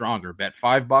even stronger. Bet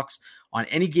 $5 on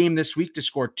any game this week to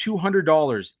score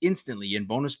 $200 instantly in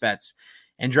bonus bets.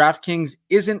 And DraftKings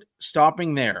isn't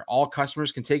stopping there. All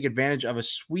customers can take advantage of a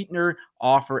sweetener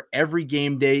offer every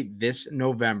game day this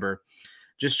November.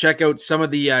 Just check out some of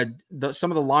the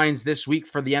lines this week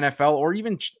for the NFL, or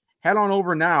even head on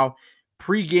over now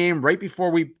pre-game right before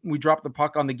we drop the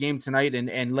puck on the game tonight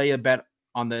and lay a bet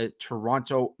on the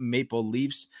Toronto Maple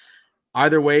Leafs.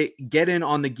 Either way, get in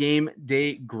on the game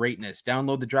day greatness.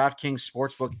 Download the DraftKings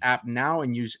Sportsbook app now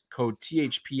and use code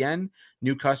THPN.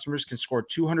 New customers can score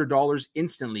 $200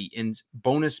 instantly in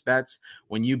bonus bets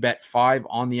when you bet $5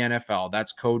 on the NFL.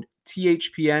 That's code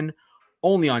THPN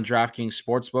only on DraftKings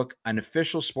Sportsbook, an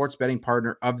official sports betting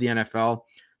partner of the NFL.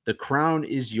 The crown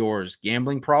is yours.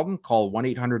 Gambling problem? Call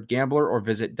 1-800-GAMBLER or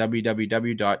visit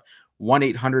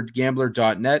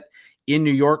www.1800gambler.net. In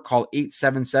New York, call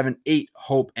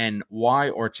 877-8-HOPE-NY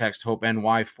or text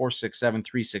HOPE-NY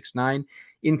 467-369.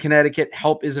 In Connecticut,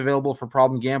 help is available for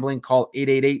problem gambling. Call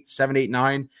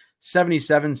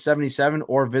 888-789-7777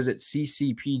 or visit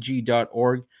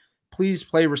ccpg.org. Please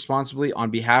play responsibly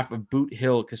on behalf of Boot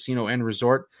Hill Casino and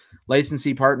Resort.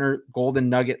 Licensee partner, Golden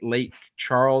Nugget Lake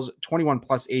Charles. 21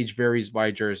 plus, age varies by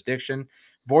jurisdiction.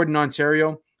 Void in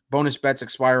Ontario. Bonus bets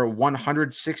expire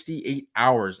 168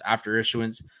 hours after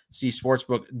issuance. See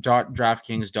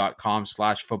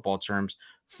sportsbook.draftkings.com/football terms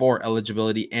for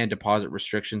eligibility and deposit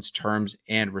restrictions, terms,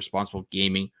 and responsible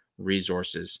gaming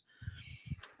resources.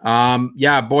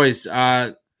 Boys,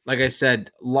 like I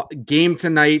said, game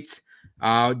tonight.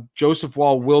 Joseph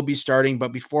Wall will be starting,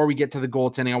 but before we get to the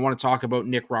goaltending, I want to talk about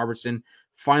Nick Robertson.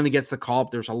 Finally gets the call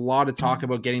up. There's a lot of talk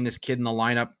about getting this kid in the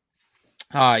lineup.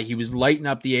 He was lighting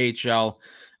up the AHL.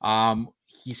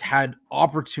 He's had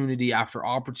opportunity after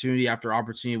opportunity after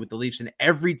opportunity with the Leafs, and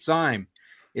every time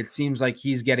it seems like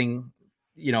he's getting,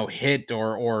 hit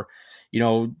or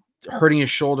hurting his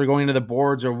shoulder, going into the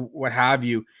boards or what have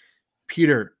you.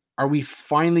 Peter, are we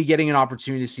finally getting an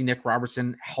opportunity to see Nick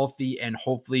Robertson healthy and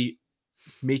hopefully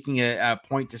making a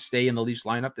point to stay in the Leafs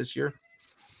lineup this year?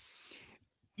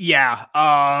 Yeah.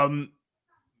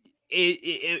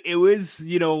 it was,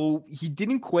 he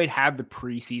didn't quite have the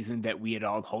preseason that we had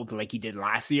all hoped like he did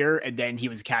last year. And then he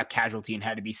was a cap casualty and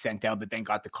had to be sent down, but then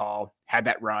got the call, had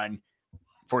that run.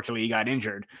 Fortunately, he got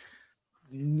injured.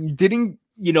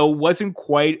 Wasn't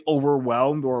quite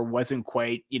overwhelmed or wasn't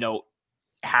quite,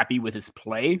 happy with his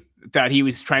play. Thought he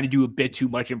was trying to do a bit too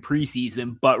much in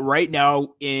preseason. But right now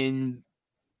in,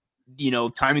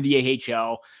 time of the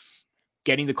AHL,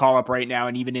 getting the call up right now,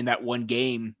 and even in that one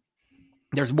game,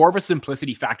 there's more of a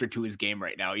simplicity factor to his game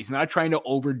right now. He's not trying to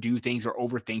overdo things or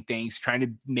overthink things, trying to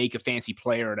make a fancy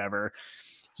play or whatever.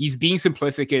 He's being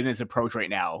simplistic in his approach right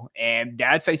now. And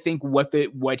that's, I think, what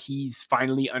he's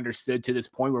finally understood to this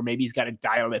point where maybe he's got to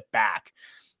dial it back.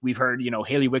 We've heard,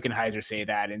 Haley Wickenheiser say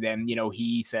that. And then,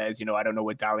 he says, I don't know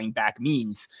what dialing back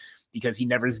means, because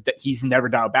he's never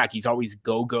dialed back. He's always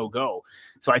go, go, go.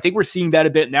 So I think we're seeing that a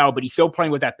bit now, but he's still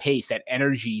playing with that pace, that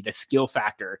energy, the skill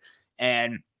factor.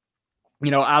 And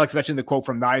Alex mentioned the quote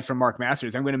from Knies from Mark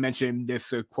Masters. I'm going to mention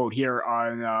this quote here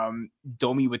on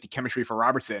Domi with the chemistry for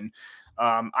Robertson.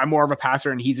 I'm more of a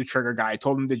passer and he's a trigger guy. I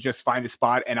told him to just find a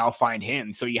spot and I'll find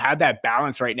him. So you have that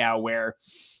balance right now where,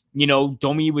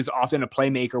 Domi was often a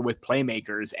playmaker with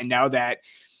playmakers. And now that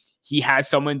he has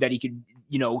someone that he could,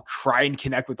 try and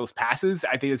connect with those passes,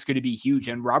 I think it's going to be huge.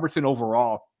 And Robertson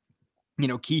overall,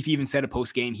 Keefe even said a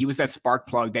post game, he was that spark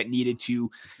plug that needed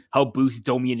to help boost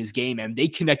Domi in his game. And they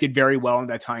connected very well in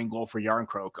that tying goal for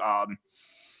Yarncroke.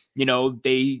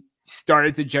 They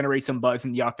started to generate some buzz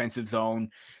in the offensive zone,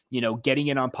 getting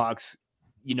in on pucks,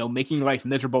 making life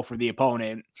miserable for the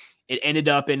opponent. It ended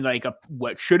up in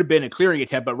what should have been a clearing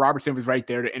attempt, but Robertson was right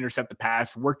there to intercept the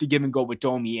pass, work to give and go with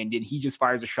Domi, and then he just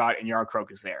fires a shot and Yarncroke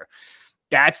is there.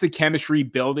 That's the chemistry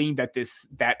building that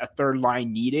a third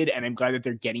line needed, and I'm glad that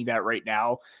they're getting that right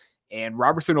now. And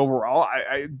Robertson overall,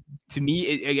 to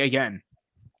me, again,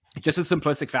 just a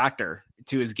simplistic factor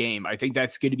to his game. I think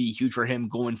that's going to be huge for him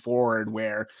going forward,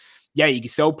 where, yeah, you can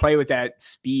still play with that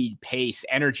speed, pace,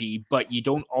 energy, but you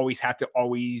don't always have to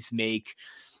make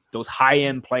those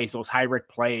high-end plays, those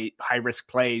high-risk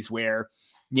plays where,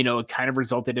 it kind of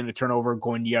resulted in a turnover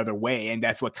going the other way. And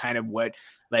that's what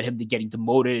led him to getting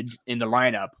demoted in the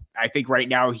lineup. I think right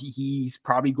now he's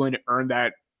probably going to earn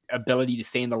that ability to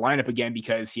stay in the lineup again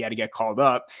because he had to get called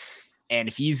up. And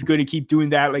if he's going to keep doing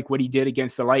that, like what he did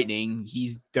against the Lightning,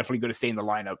 he's definitely going to stay in the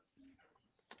lineup.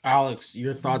 Alex,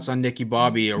 your thoughts on Nicky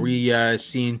Bobby? Are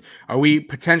we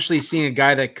potentially seeing a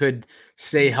guy that could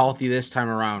stay healthy this time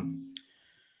around?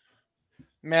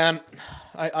 Man,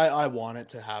 I want it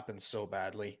to happen so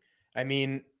badly. I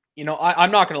mean, I'm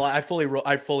not gonna lie. I fully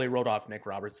wrote off Nick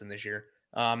Robertson this year.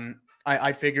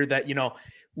 I figured that,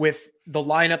 with the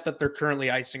lineup that they're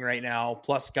currently icing right now,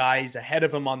 plus guys ahead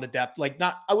of him on the depth,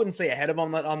 I wouldn't say ahead of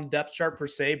him on the depth chart per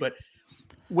se, but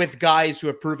with guys who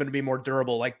have proven to be more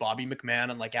durable, like Bobby McMahon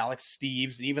and like Alex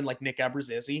Steves and even like Nick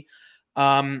Abruzzese.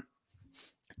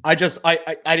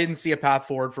 I didn't see a path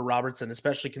forward for Robertson,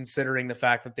 especially considering the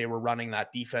fact that they were running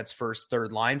that defense first,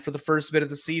 third line for the first bit of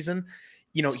the season.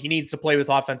 He needs to play with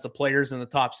offensive players and the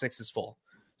top six is full.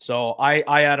 So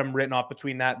I had him written off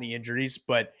between that and the injuries,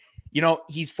 but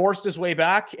he's forced his way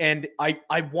back, and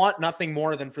I want nothing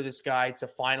more than for this guy to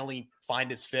finally find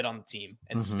his fit on the team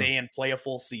and stay and play a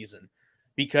full season,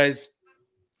 because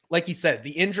like you said,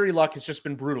 the injury luck has just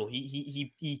been brutal.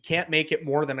 He can't make it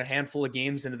more than a handful of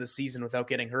games into the season without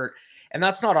getting hurt. And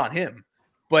that's not on him,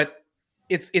 but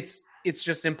it's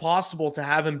just impossible to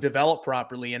have him develop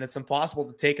properly. And it's impossible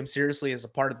to take him seriously as a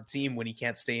part of the team when he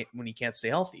can't stay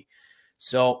healthy.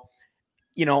 So,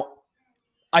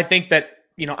 I think that,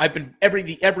 I've been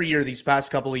every year, these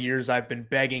past couple of years, I've been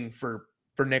begging for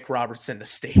Nick Robertson to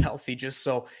stay healthy, just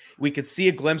so we could see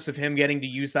a glimpse of him getting to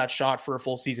use that shot for a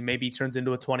full season. Maybe he turns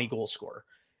into a 20-goal scorer.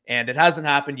 And it hasn't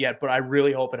happened yet, but I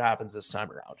really hope it happens this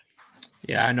time around.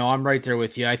 Yeah, I know. I'm right there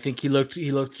with you. I think he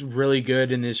looked really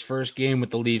good in his first game with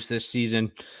the Leafs this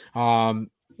season.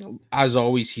 As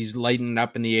always, he's lighting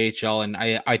up in the AHL, and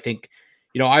I think,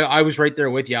 I was right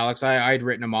there with you, Alex. I'd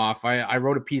written him off. I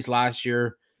wrote a piece last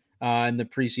year in the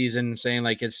preseason saying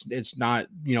it's not,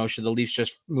 should the Leafs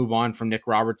just move on from Nick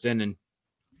Robertson? And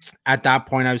at that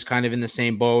point I was kind of in the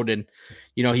same boat, and,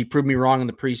 he proved me wrong in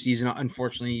the preseason.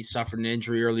 Unfortunately, he suffered an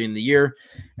injury early in the year.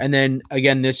 And then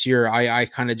again, this year, I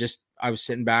was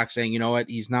sitting back saying, you know what,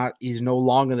 he's no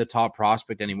longer the top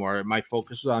prospect anymore. My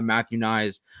focus was on Matthew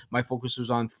Knies. My focus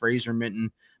was on Fraser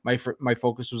Minton. My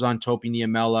focus was on Topi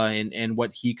Niemela and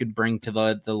what he could bring to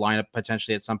the lineup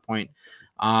potentially at some point.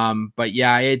 But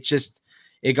yeah,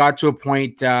 it got to a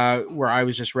point where I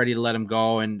was just ready to let him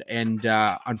go. And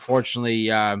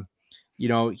unfortunately,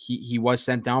 he was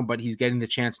sent down, but he's getting the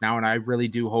chance now. And I really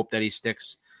do hope that he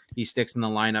sticks he sticks in the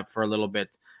lineup for a little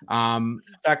bit.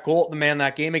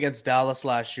 That game against Dallas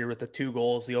last year with the 2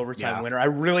 goals, the overtime winner, I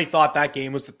really thought that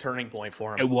game was the turning point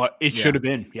for him. It should have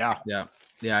been. Yeah.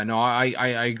 No,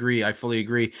 I agree. I fully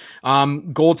agree.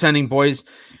 Goaltending, boys.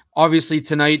 Obviously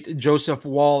tonight, Joseph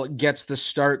Woll gets the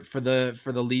start for the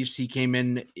Leafs. He came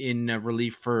in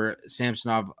relief for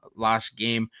Samsonov last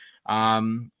game.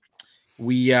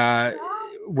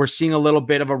 We're seeing a little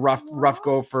bit of a rough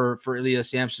go for Ilya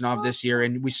Samsonov this year,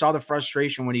 and we saw the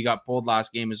frustration when he got pulled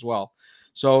last game as well.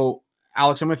 So,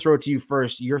 Alex, I'm going to throw it to you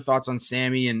first. Your thoughts on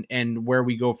Sammy and where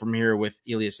we go from here with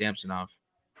Ilya Samsonov.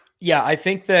 Yeah, I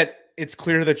think that it's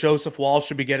clear that Joseph Woll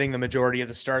should be getting the majority of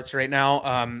the starts right now.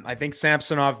 I think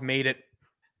Samsonov made it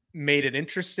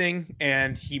interesting,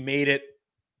 and he made it.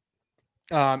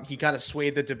 He kind of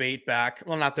swayed the debate back.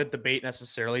 Well, not the debate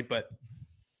necessarily, but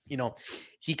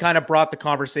he kind of brought the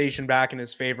conversation back in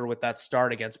his favor with that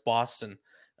start against Boston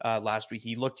last week.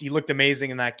 He looked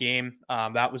amazing in that game.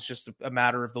 That was just a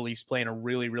matter of the Leafs playing a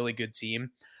really, really good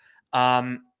team.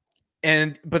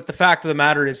 But the fact of the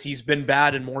matter is he's been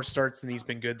bad in more starts than he's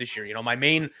been good this year. My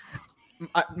main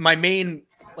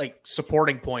like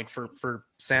supporting point for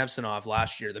Samsonov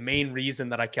last year, the main reason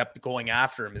that I kept going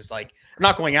after him is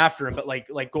not going after him, but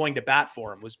like going to bat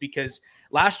for him was because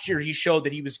last year he showed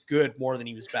that he was good more than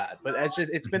he was bad. But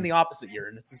it's been the opposite year,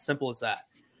 and it's as simple as that.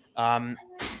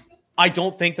 I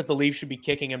don't think that the Leafs should be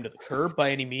kicking him to the curb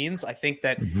by any means. I think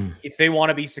that if they want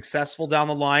to be successful down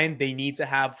the line, they need to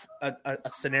have a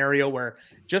scenario where,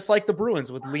 just like the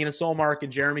Bruins with Linus Ullmark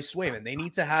and Jeremy Swayman, they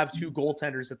need to have 2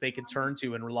 goaltenders that they can turn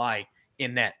to and rely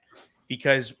in net.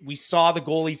 Because we saw the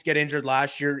goalies get injured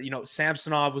last year.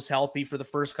 Samsonov was healthy for the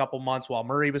first couple months while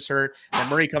Murray was hurt. Then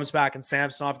Murray comes back and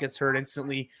Samsonov gets hurt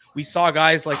instantly. We saw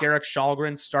guys like Eric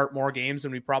Shalgren start more games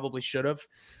than we probably should have.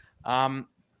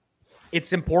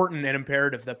 It's important and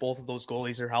imperative that both of those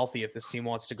goalies are healthy if this team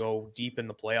wants to go deep in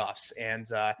the playoffs, and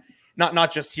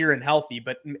not just here and healthy,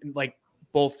 but like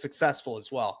both successful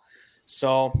as well.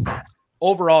 So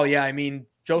overall, yeah, I mean,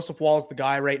 Joseph Woll's the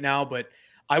guy right now, but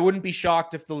I wouldn't be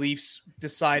shocked if the Leafs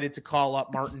decided to call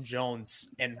up Martin Jones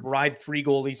and ride 3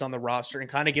 goalies on the roster and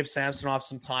kind of give Samsonov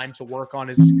some time to work on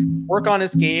his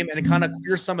game and kind of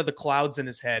clear some of the clouds in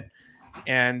his head,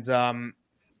 and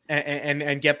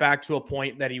get back to a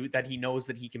point that he knows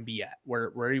that he can be at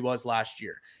where he was last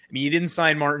year. I mean, he didn't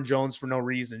sign Martin Jones for no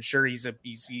reason. Sure, he's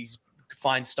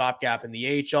fine stopgap in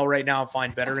the AHL right now,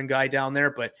 fine veteran guy down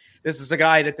there, but this is a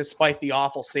guy that, despite the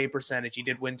awful save percentage, he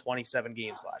did win 27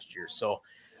 games last year. So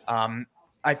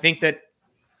I think that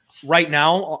right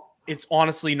now it's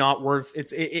honestly not worth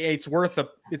it's worth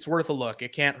a look.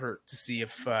 It can't hurt to see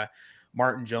if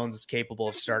Martin Jones is capable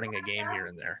of starting a game here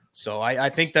and there. So I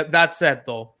think that said,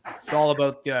 though, it's all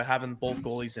about having both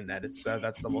goalies in net.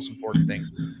 That's the most important thing.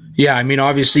 Yeah, I mean,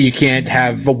 obviously you can't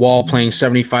have a Woll playing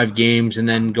 75 games and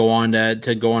then go on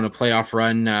to go on a playoff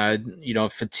run.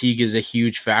 Fatigue is a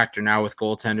huge factor now with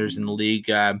goaltenders in the league.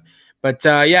 Yeah,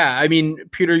 I mean,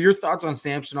 Peter, your thoughts on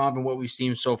Samsonov and what we've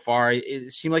seen so far?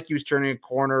 It seemed like he was turning a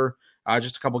corner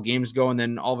just a couple games ago, and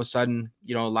then all of a sudden,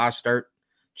 last start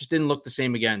just didn't look the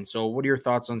same again. So what are your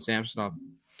thoughts on Samsonov?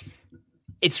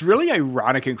 It's really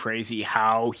ironic and crazy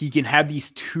how he can have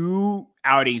these 2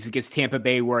 outings against Tampa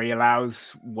Bay where he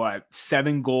allows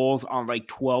 7 goals on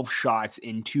 12 shots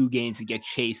in 2 games and get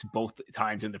chased both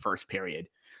times in the first period.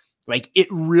 It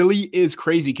really is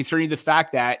crazy considering the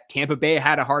fact that Tampa Bay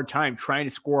had a hard time trying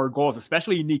to score goals,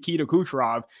 especially Nikita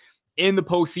Kucherov in the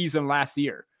postseason last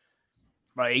year.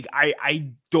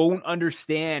 I don't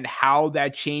understand how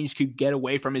that change could get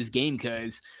away from his game,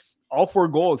 because all 4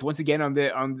 goals, once again,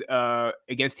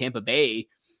 against Tampa Bay,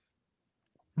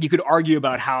 you could argue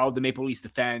about how the Maple Leafs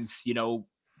defense,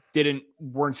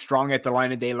 weren't strong at the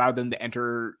line and they allowed them to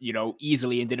enter,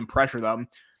 easily and didn't pressure them.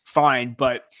 Fine.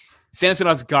 But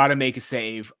Samsonov's got to make a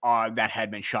save on that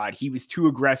Hedman shot. He was too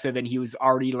aggressive and he was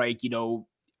already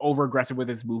over aggressive with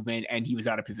his movement and he was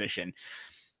out of position.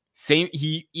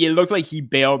 It looked like he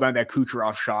bailed on that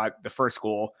Kucherov shot, the first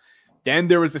goal. Then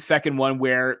there was the second one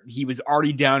where he was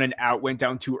already down and out, went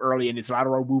down too early, and his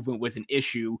lateral movement was an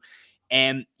issue.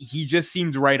 And he just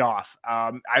seemed right off.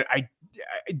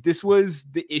 This was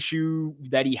the issue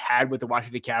that he had with the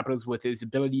Washington Capitals, with his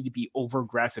ability to be over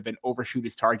aggressive and overshoot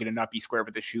his target and not be square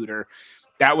with the shooter.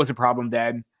 That was a problem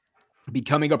then,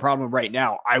 becoming a problem right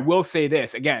now. I will say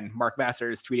this again, Mark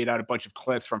Masters tweeted out a bunch of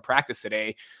clips from practice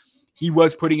today. He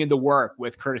was putting in the work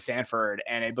with Curtis Sanford,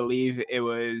 and I believe it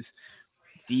was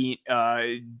Dean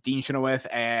Chenoweth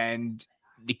and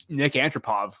Nick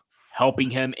Antropov helping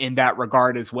him in that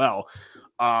regard as well.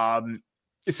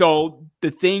 So the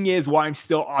thing is, why I'm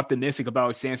still optimistic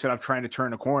about Samsonov trying to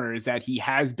turn a corner is that he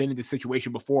has been in this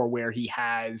situation before where he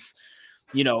has,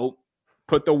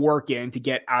 put the work in to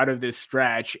get out of this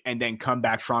stretch and then come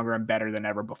back stronger and better than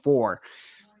ever before.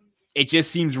 It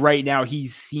just seems right now he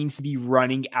seems to be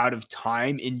running out of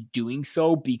time in doing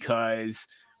so because,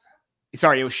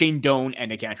 it was Shane Doan and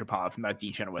Nick Antropov, not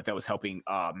Dean Chenoweth, that was helping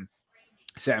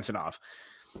Samsonov.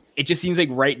 It just seems like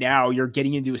right now you're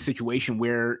getting into a situation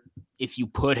where if you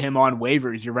put him on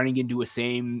waivers, you're running into a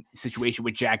same situation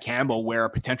with Jack Campbell where a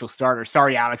potential starter.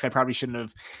 Sorry, Alex, I probably shouldn't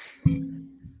have,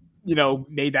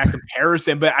 made that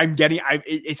comparison, but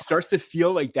it starts to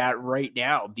feel like that right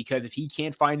now because if he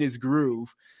can't find his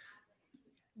groove,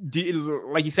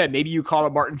 like you said, maybe you call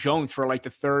up Martin Jones for like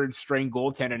the third string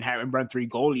goaltender and have him run 3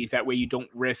 goalies. That way you don't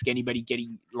risk anybody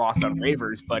getting lost on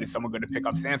waivers. But is someone going to pick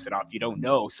up Samsonov? You don't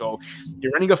know. So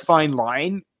you're running a fine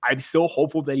line. I'm still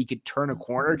hopeful that he could turn a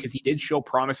corner because he did show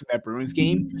promise in that Bruins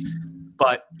game.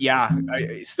 But yeah,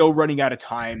 still running out of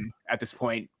time at this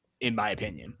point, in my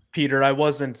opinion. Peter, I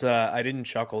didn't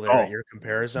chuckle there at your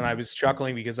comparison. I was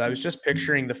chuckling because I was just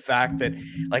picturing the fact that,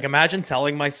 like, imagine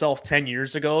telling myself 10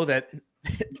 years ago that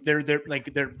there'd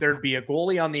be a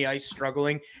goalie on the ice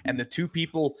struggling and the 2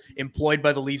 people employed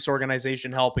by the Leafs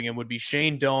organization helping him would be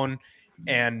Shane Doan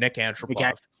and Nick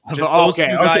Antropov. Just those 2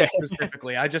 guys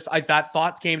specifically. That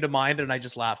thought came to mind and I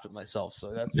just laughed at myself. So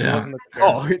it wasn't the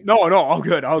comparison. No, all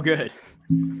good.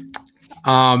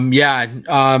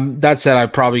 That said, I'm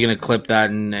probably going to clip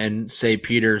that and say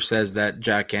Peter says that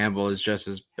Jack Campbell is just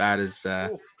as bad as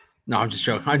no, I'm just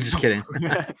joking. I'm just kidding.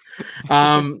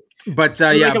 But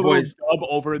boys, dub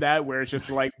over that where it's just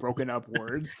like broken up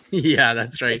words. Yeah,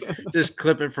 that's right. Just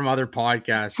clip it from other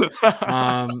podcasts.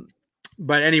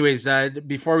 But anyways,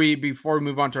 before we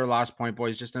move on to our last point,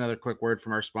 boys, just another quick word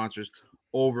from our sponsors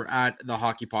over at the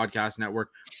Hockey Podcast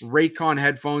Network, Raycon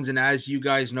headphones. And as you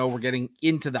guys know, we're getting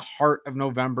into the heart of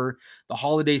November. The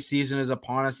holiday season is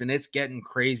upon us and it's getting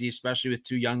crazy, especially with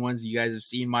 2 young ones. You guys have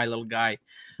seen my little guy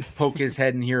poke his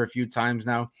head in here a few times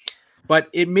now. But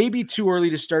it may be too early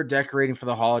to start decorating for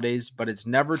the holidays, but it's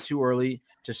never too early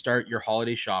to start your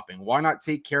holiday shopping. Why not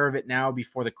take care of it now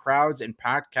before the crowds and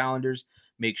packed calendars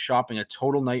make shopping a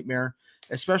total nightmare,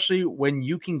 especially when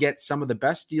you can get some of the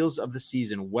best deals of the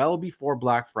season well before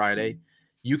Black Friday.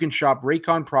 You can shop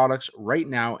Raycon products right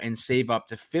now and save up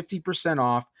to 50%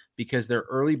 off because their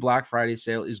early Black Friday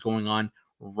sale is going on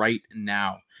right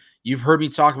now. You've heard me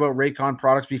talk about Raycon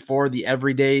products before, the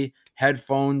everyday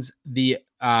headphones, the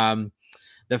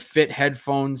Fit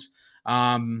headphones.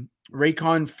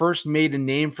 Raycon first made a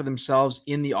name for themselves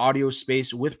in the audio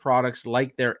space with products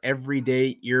like their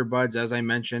everyday earbuds, as I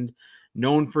mentioned,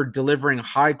 known for delivering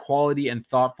high quality and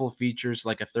thoughtful features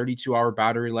like a 32-hour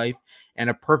battery life and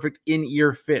a perfect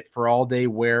in-ear fit for all-day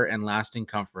wear and lasting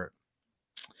comfort.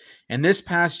 And this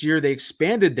past year, they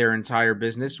expanded their entire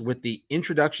business with the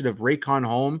introduction of Raycon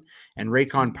Home and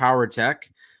Raycon Power Tech.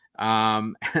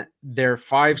 Their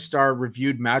 5-star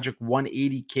reviewed Magic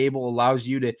 180 cable allows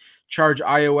you to charge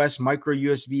iOS, micro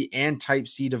USB, and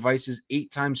Type-C devices 8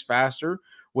 times faster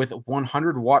with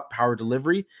 100-watt power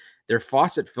delivery. Their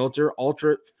faucet filter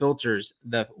ultra filters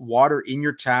the water in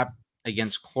your tap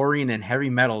against chlorine and heavy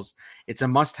metals. It's a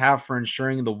must-have for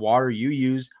ensuring the water you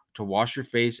use to wash your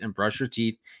face and brush your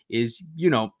teeth is,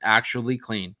 actually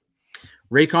clean.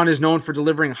 Raycon is known for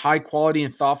delivering high quality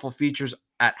and thoughtful features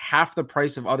at half the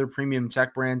price of other premium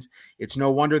tech brands. It's no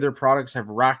wonder their products have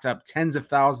racked up tens of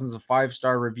thousands of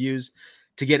 5-star reviews.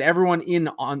 To get everyone in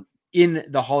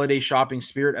the holiday shopping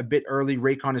spirit a bit early,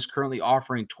 Raycon is currently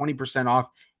offering 20% off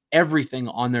everything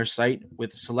on their site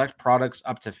with select products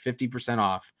up to 50%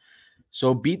 off.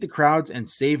 So beat the crowds and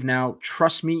save now.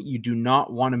 Trust me, you do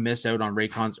not want to miss out on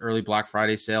Raycon's early Black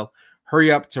Friday sale.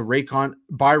 Hurry up to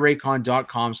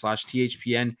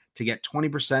buyraycon.com/THPN to get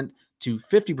 20% to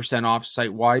 50% off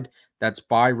site-wide. That's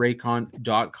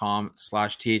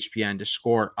buyraycon.com/THPN to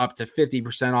score up to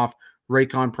 50% off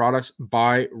Raycon products.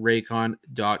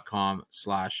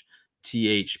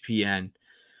 Buyraycon.com/THPN.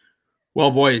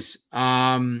 Well, boys,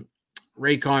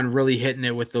 Raycon really hitting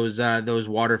it with those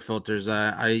water filters.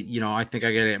 I think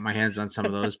I gotta get my hands on some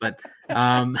of those. But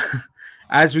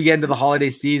as we get into the holiday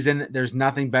season, there's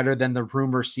nothing better than the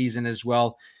rumor season as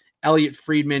well. Elliot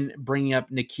Friedman bringing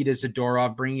up Nikita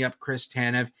Zadorov, bringing up Chris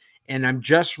Tanev, and I'm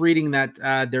just reading that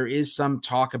there is some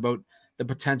talk about the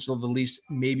potential of the Leafs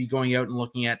maybe going out and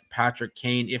looking at Patrick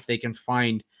Kane if they can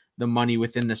find the money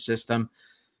within the system.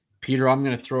 Peter, I'm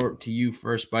going to throw it to you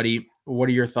first, buddy. What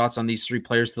are your thoughts on these 3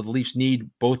 players? The Leafs need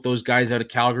both those guys out of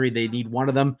Calgary. They need one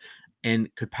of them.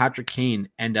 And could Patrick Kane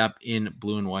end up in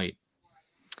blue and white?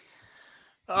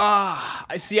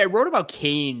 I see. I wrote about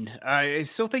Kane. I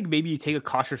still think maybe you take a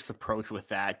cautious approach with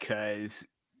that because,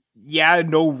 yeah,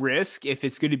 no risk if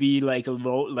it's going to be like a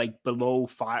low, like below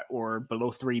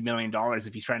below $3 million.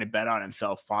 If he's trying to bet on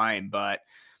himself, fine. But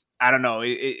I don't know.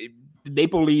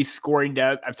 Maple Leafs scoring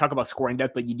depth. I've talked about scoring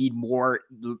depth, but you need more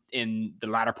in the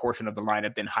latter portion of the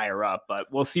lineup than higher up. But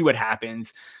we'll see what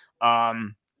happens.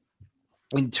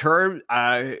 In terms,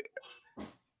 I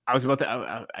was about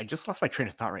to. I just lost my train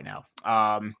of thought right now.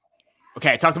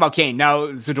 Okay, I talked about Kane. Now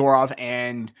Zadorov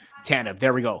and Tanev.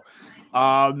 There we go.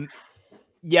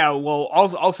 Yeah. Well,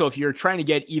 also, if you're trying to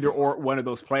get either or one of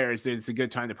those players, it's a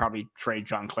good time to probably trade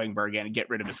John Klingberg and get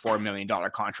rid of his $4 million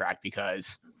contract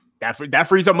because that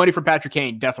frees up money for Patrick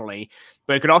Kane, definitely.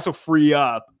 But it could also free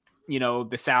up,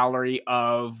 the salary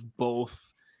of both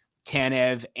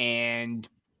Tanev and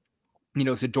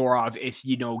Zadorov if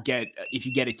you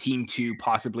get a team to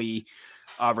possibly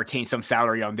retain some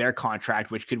salary on their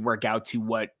contract, which could work out to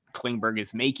what Klingberg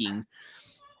is making.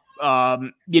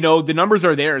 The numbers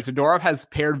are there. Zadorov has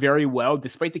paired very well,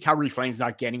 despite the Calgary Flames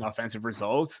not getting offensive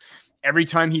results. Every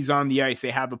time he's on the ice, they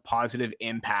have a positive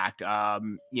impact.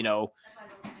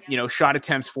 Shot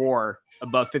attempts for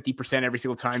above 50% every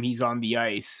single time he's on the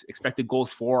ice. Expected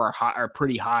goals for are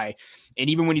pretty high. And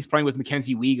even when he's playing with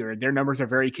Mackenzie Weegar, their numbers are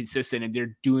very consistent and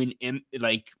they're doing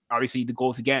obviously the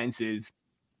goals against is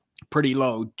pretty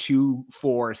low, 2,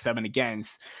 4, 7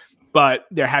 against, but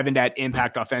they're having that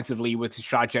impact offensively with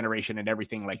shot generation and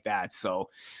everything like that. So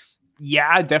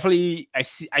yeah, definitely. I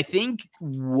think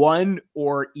one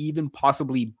or even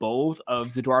possibly both of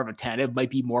Zadorov and Tanev might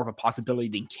be more of a possibility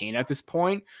than Kane at this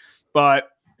point, but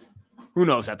who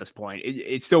knows at this point?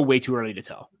 It's still way too early to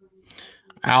tell.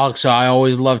 Alex, I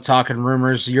always love talking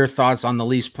rumors. Your thoughts on the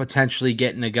Leafs potentially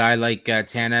getting a guy like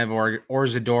Tanev or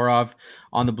Zadorov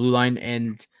on the blue line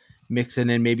and mixing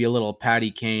in maybe a little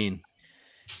Patty Kane?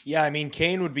 Yeah, I mean,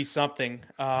 Kane would be something.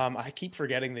 I keep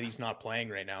forgetting that he's not playing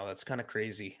right now. That's kind of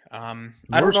crazy. I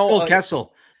don't know. Phil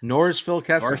Kessel. Norris Phil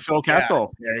Kessel.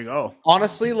 Yeah. There you go.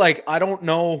 Honestly, I don't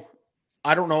know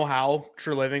how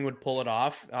Treliving would pull it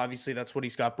off. Obviously, that's what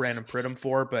he's got Brandon Pridham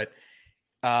for, but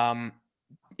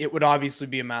it would obviously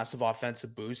be a massive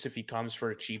offensive boost if he comes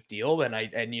for a cheap deal. And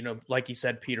like you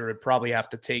said, Peter would probably have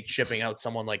to take shipping out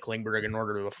someone like Klingberg in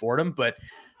order to afford him. But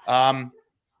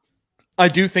I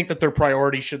do think that their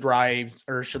priority should lie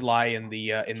in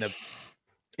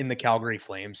the Calgary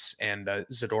Flames and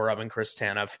Zadorov and Chris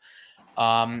Tanev.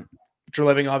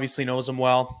 Treliving obviously knows him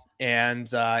well, and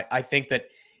I think that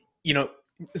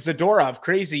Zadorov,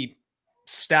 crazy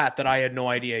stat that I had no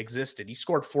idea existed. He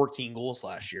scored 14 goals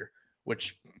last year,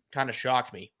 which kind of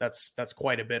shocked me. That's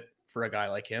quite a bit for a guy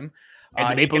like him.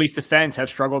 And the Maple Leafs defense have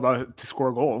struggled to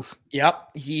score goals. Yep.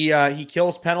 He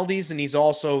kills penalties and he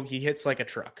hits like a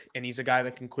truck, and he's a guy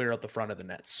that can clear out the front of the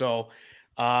net. So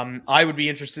I would be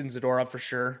interested in Zadorov for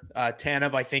sure.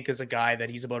 Tanev, I think, is a guy that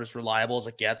he's about as reliable as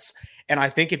it gets. And I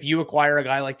think if you acquire a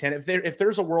guy like Tanev, if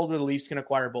there's a world where the Leafs can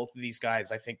acquire both of these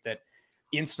guys, I think that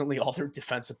instantly all their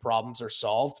defensive problems are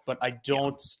solved. But I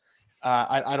don't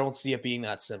see it being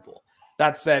that simple.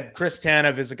 That said, Chris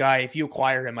Tanev is a guy, if you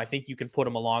acquire him, I think you can put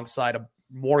him alongside of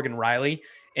Morgan Riley,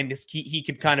 and he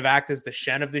could kind of act as the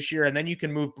Shen of this year. And then you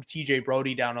can move TJ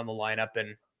Brody down on the lineup,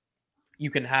 and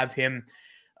you can have him,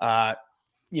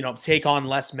 take on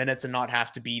less minutes and not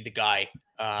have to be the guy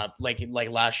like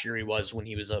last year he was when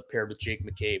he was paired with Jake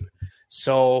McCabe.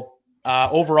 So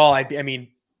overall, I mean,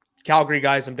 Calgary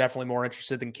guys, I'm definitely more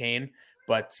interested than Kane,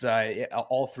 but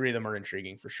all three of them are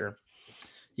intriguing for sure.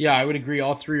 Yeah, I would agree.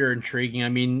 All three are intriguing. I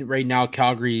mean, right now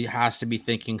Calgary has to be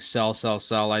thinking sell.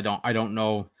 I don't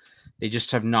know. They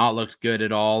just have not looked good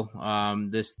at all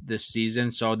this season.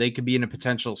 So they could be in a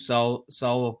potential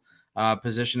sell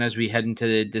position as we head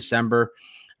into December.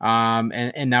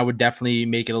 And that would definitely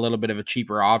make it a little bit of a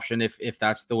cheaper option if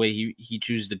that's the way he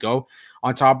chooses to go.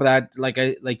 On top of that,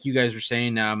 like you guys were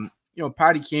saying,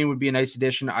 Patty Kane would be a nice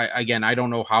addition. I don't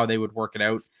know how they would work it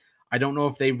out. I don't know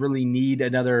if they really need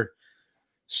another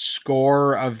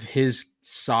score of his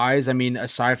size. I mean,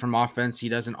 aside from offense, he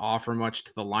doesn't offer much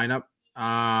to the lineup.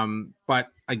 But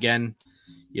again,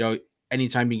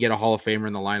 anytime you get a Hall of Famer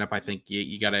in the lineup, I think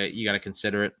you gotta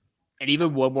consider it. And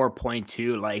even one more point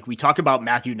too, like we talk about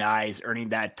Matthew Knies earning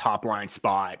that top line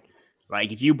spot.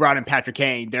 Like if you brought in Patrick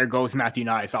Kane, there goes Matthew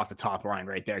Knies off the top line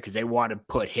right there because they want to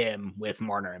put him with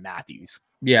Marner and Matthews.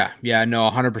 Yeah, no,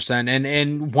 100%.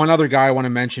 And one other guy I want to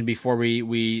mention before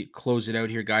we close it out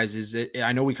here, guys, is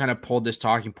I know we kind of pulled this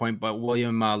talking point, but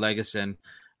William Lagesson,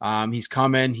 he's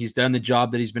come in, he's done the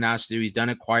job that he's been asked to do. He's done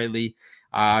it quietly.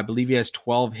 I believe he has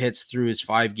 12 hits through his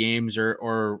 5 games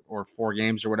or 4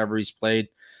 games or whatever he's played.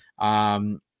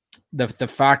 the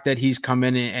fact that he's come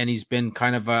in and he's been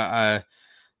kind of a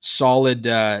solid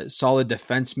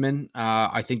defenseman,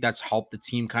 I think that's helped the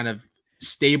team kind of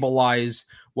stabilize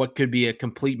what could be a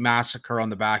complete massacre on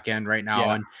the back end right now.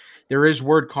 Yeah. And there is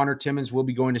word Connor Timmins will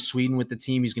be going to Sweden with the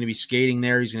team. He's going to be skating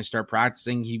there. He's going to start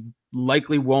practicing. He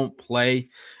likely won't play.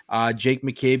 Jake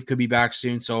McCabe could be back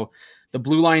soon. So the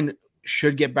blue line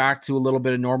should get back to a little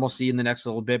bit of normalcy in the next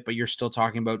little bit, but you're still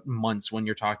talking about months when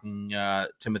you're talking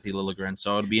Timothy Liljegren.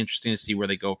 So it'll be interesting to see where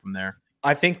they go from there.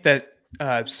 I think that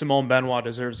Simone Benoit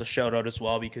deserves a shout out as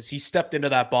well, because he stepped into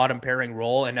that bottom pairing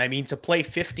role. And I mean, to play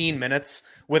 15 minutes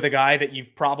with a guy that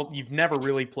you've never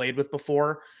really played with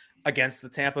before against the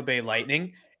Tampa Bay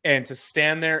Lightning, and to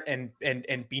stand there and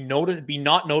be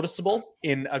not noticeable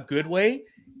in a good way,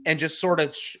 and just sort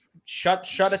of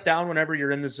shut it down whenever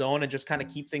you're in the zone and just kind of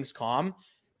keep things calm.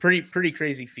 Pretty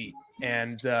crazy feat.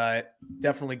 And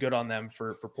definitely good on them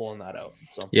for pulling that out.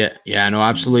 So yeah, no,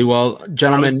 absolutely. Well,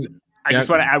 gentlemen, I just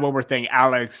want to add one more thing,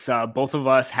 Alex. Both of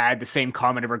us had the same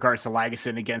comment in regards to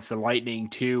Lagesson against the Lightning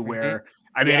too, where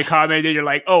I made a comment and you're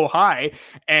like, "Oh, hi,"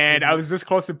 and I was this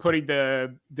close to putting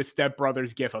the Step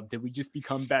Brothers gif up. Did we just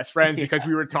become best friends because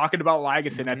we were talking about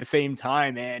Lagesson at the same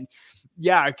time? And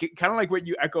yeah, kind of like what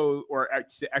you echo, or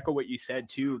to echo what you said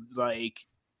too, like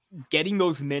getting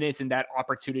those minutes and that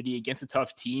opportunity against a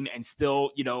tough team, and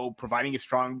still, providing a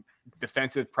strong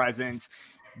defensive presence,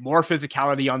 more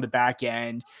physicality on the back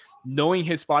end. Knowing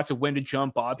his spots of when to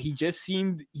jump up, he just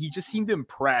seemed to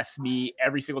impress me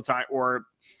every single time, or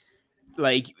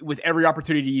like with every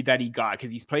opportunity that he got,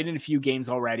 because he's played in a few games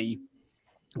already.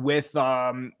 With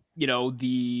the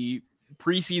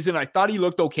preseason, I thought he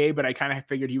looked okay, but I kind of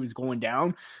figured he was going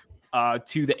down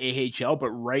to the AHL. But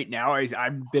right now,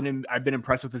 I've been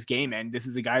impressed with this game, and this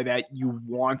is a guy that you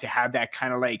want to have that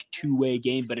kind of like two-way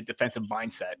game, but a defensive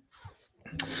mindset.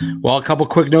 Well, a couple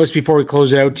quick notes before we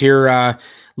close it out here.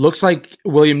 Looks like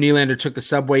William Nylander took the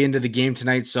subway into the game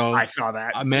tonight. So I saw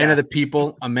that. A man of the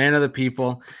people.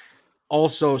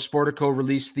 Also, Sportico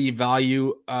released the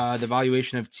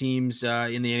valuation of teams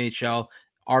in the NHL.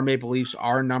 Our Maple Leafs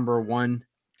are number one,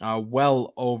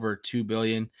 well over $2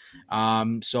 billion.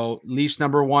 So Leafs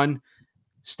number one,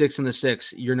 Sticks in the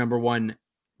Six, your number one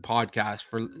podcast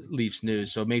for Leafs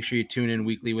news. So make sure you tune in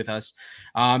weekly with us.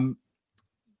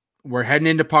 We're heading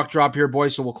into puck drop here,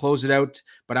 boys, so we'll close it out.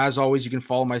 But as always, you can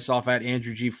follow myself at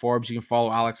Andrew G. Forbes. You can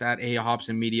follow Alex at A.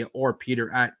 Hobson Media, or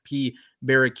Peter at P.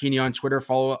 Barricchini on Twitter.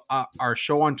 Follow our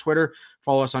show on Twitter.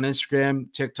 Follow us on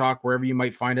Instagram, TikTok, wherever you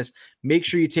might find us. Make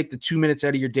sure you take the 2 minutes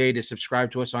out of your day to subscribe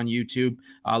to us on YouTube.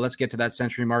 Let's get to that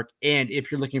century mark. And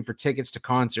if you're looking for tickets to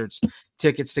concerts,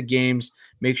 tickets to games,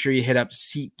 make sure you hit up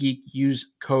SeatGeek.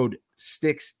 Use code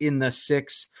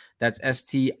STICKSINTHE6. That's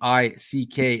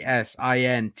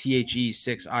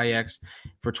STICKSINTHE6IX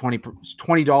for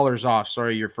 $20 off.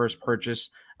 Sorry, your first purchase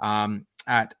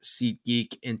at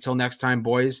SeatGeek. Until next time,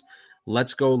 boys,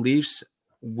 let's go Leafs.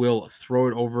 We'll throw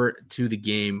it over to the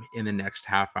game in the next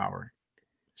half hour.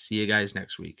 See you guys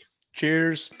next week.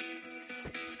 Cheers.